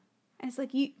 Mm-hmm. And it's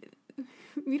like,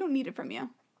 we don't need it from you.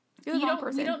 You're the wrong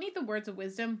person. We don't need the words of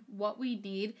wisdom. What we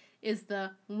need is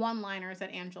the one-liners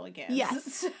that Angela gives.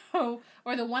 Yes.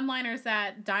 Or the one-liners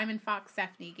that Diamond Fox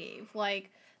Stephanie gave.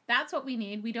 Like, that's what we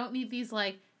need. We don't need these,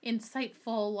 like,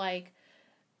 insightful, like,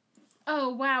 oh,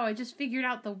 wow, I just figured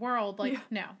out the world. Like,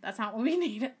 no, that's not what we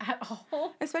need at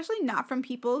all. Especially not from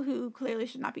people who clearly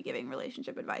should not be giving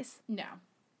relationship advice. No.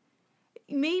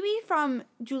 Maybe from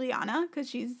Juliana, because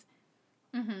she's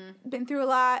Mm-hmm. Been through a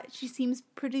lot. She seems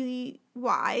pretty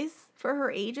wise for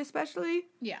her age, especially.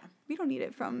 Yeah. We don't need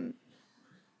it from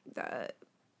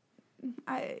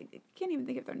I can't even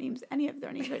think of any of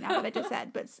their names right now that I just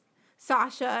said, but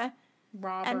Sasha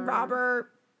and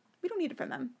Robert, we don't need it from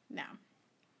them. No.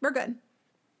 We're good.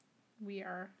 We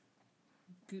are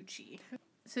Gucci.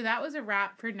 So that was a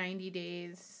wrap for 90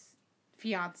 Days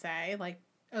Fiancé, like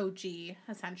OG,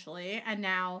 essentially. And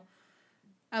now,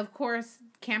 of course,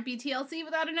 can't be TLC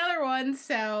without another one.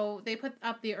 So they put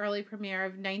up the early premiere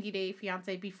of 90 Day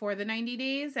Fiancé before the 90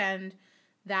 days, and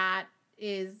that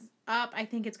is up. I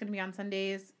think it's going to be on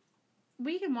Sundays.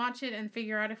 We can watch it and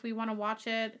figure out if we want to watch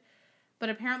it. But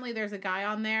apparently there's a guy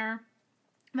on there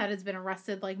that has been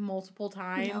arrested like multiple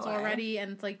times already.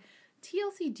 And it's like,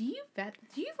 TLC, do you run a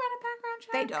background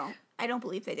check? They don't. I don't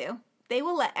believe they do. They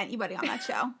will let anybody on that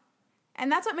show.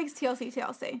 And that's what makes TLC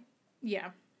TLC.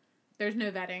 Yeah. There's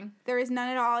no vetting. There is none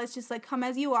at all. It's just like, come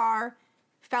as you are,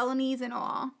 felonies and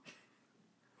all.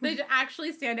 They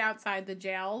actually stand outside the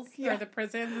jails or the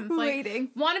prisons and it's like, waiting.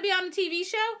 Want to be on a TV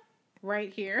show?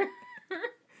 Right here.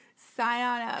 Sign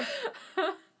on up.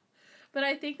 But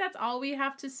I think that's all we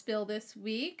have to spill this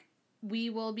week. We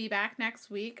will be back next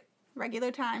week.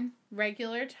 Regular time.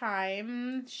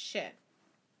 Shit.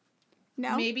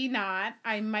 No? Maybe not.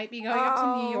 I might be going up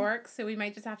to New York, so we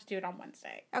might just have to do it on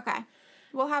Wednesday. Okay.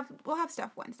 We'll have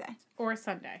stuff Wednesday. Or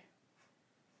Sunday.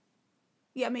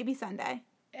 Yeah, maybe Sunday.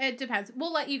 It depends.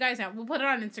 We'll let you guys know. We'll put it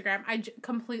on Instagram. I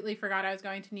completely forgot I was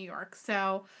going to New York.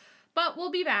 So, but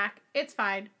we'll be back. It's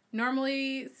fine.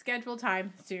 Normally scheduled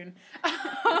time soon.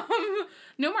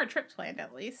 No more trips planned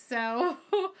at least. So,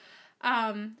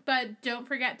 but don't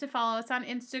forget to follow us on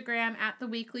Instagram at The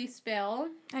Weekly Spill.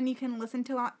 And you can listen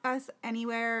to us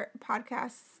anywhere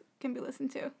podcasts can be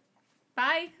listened to.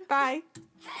 Bye. Bye.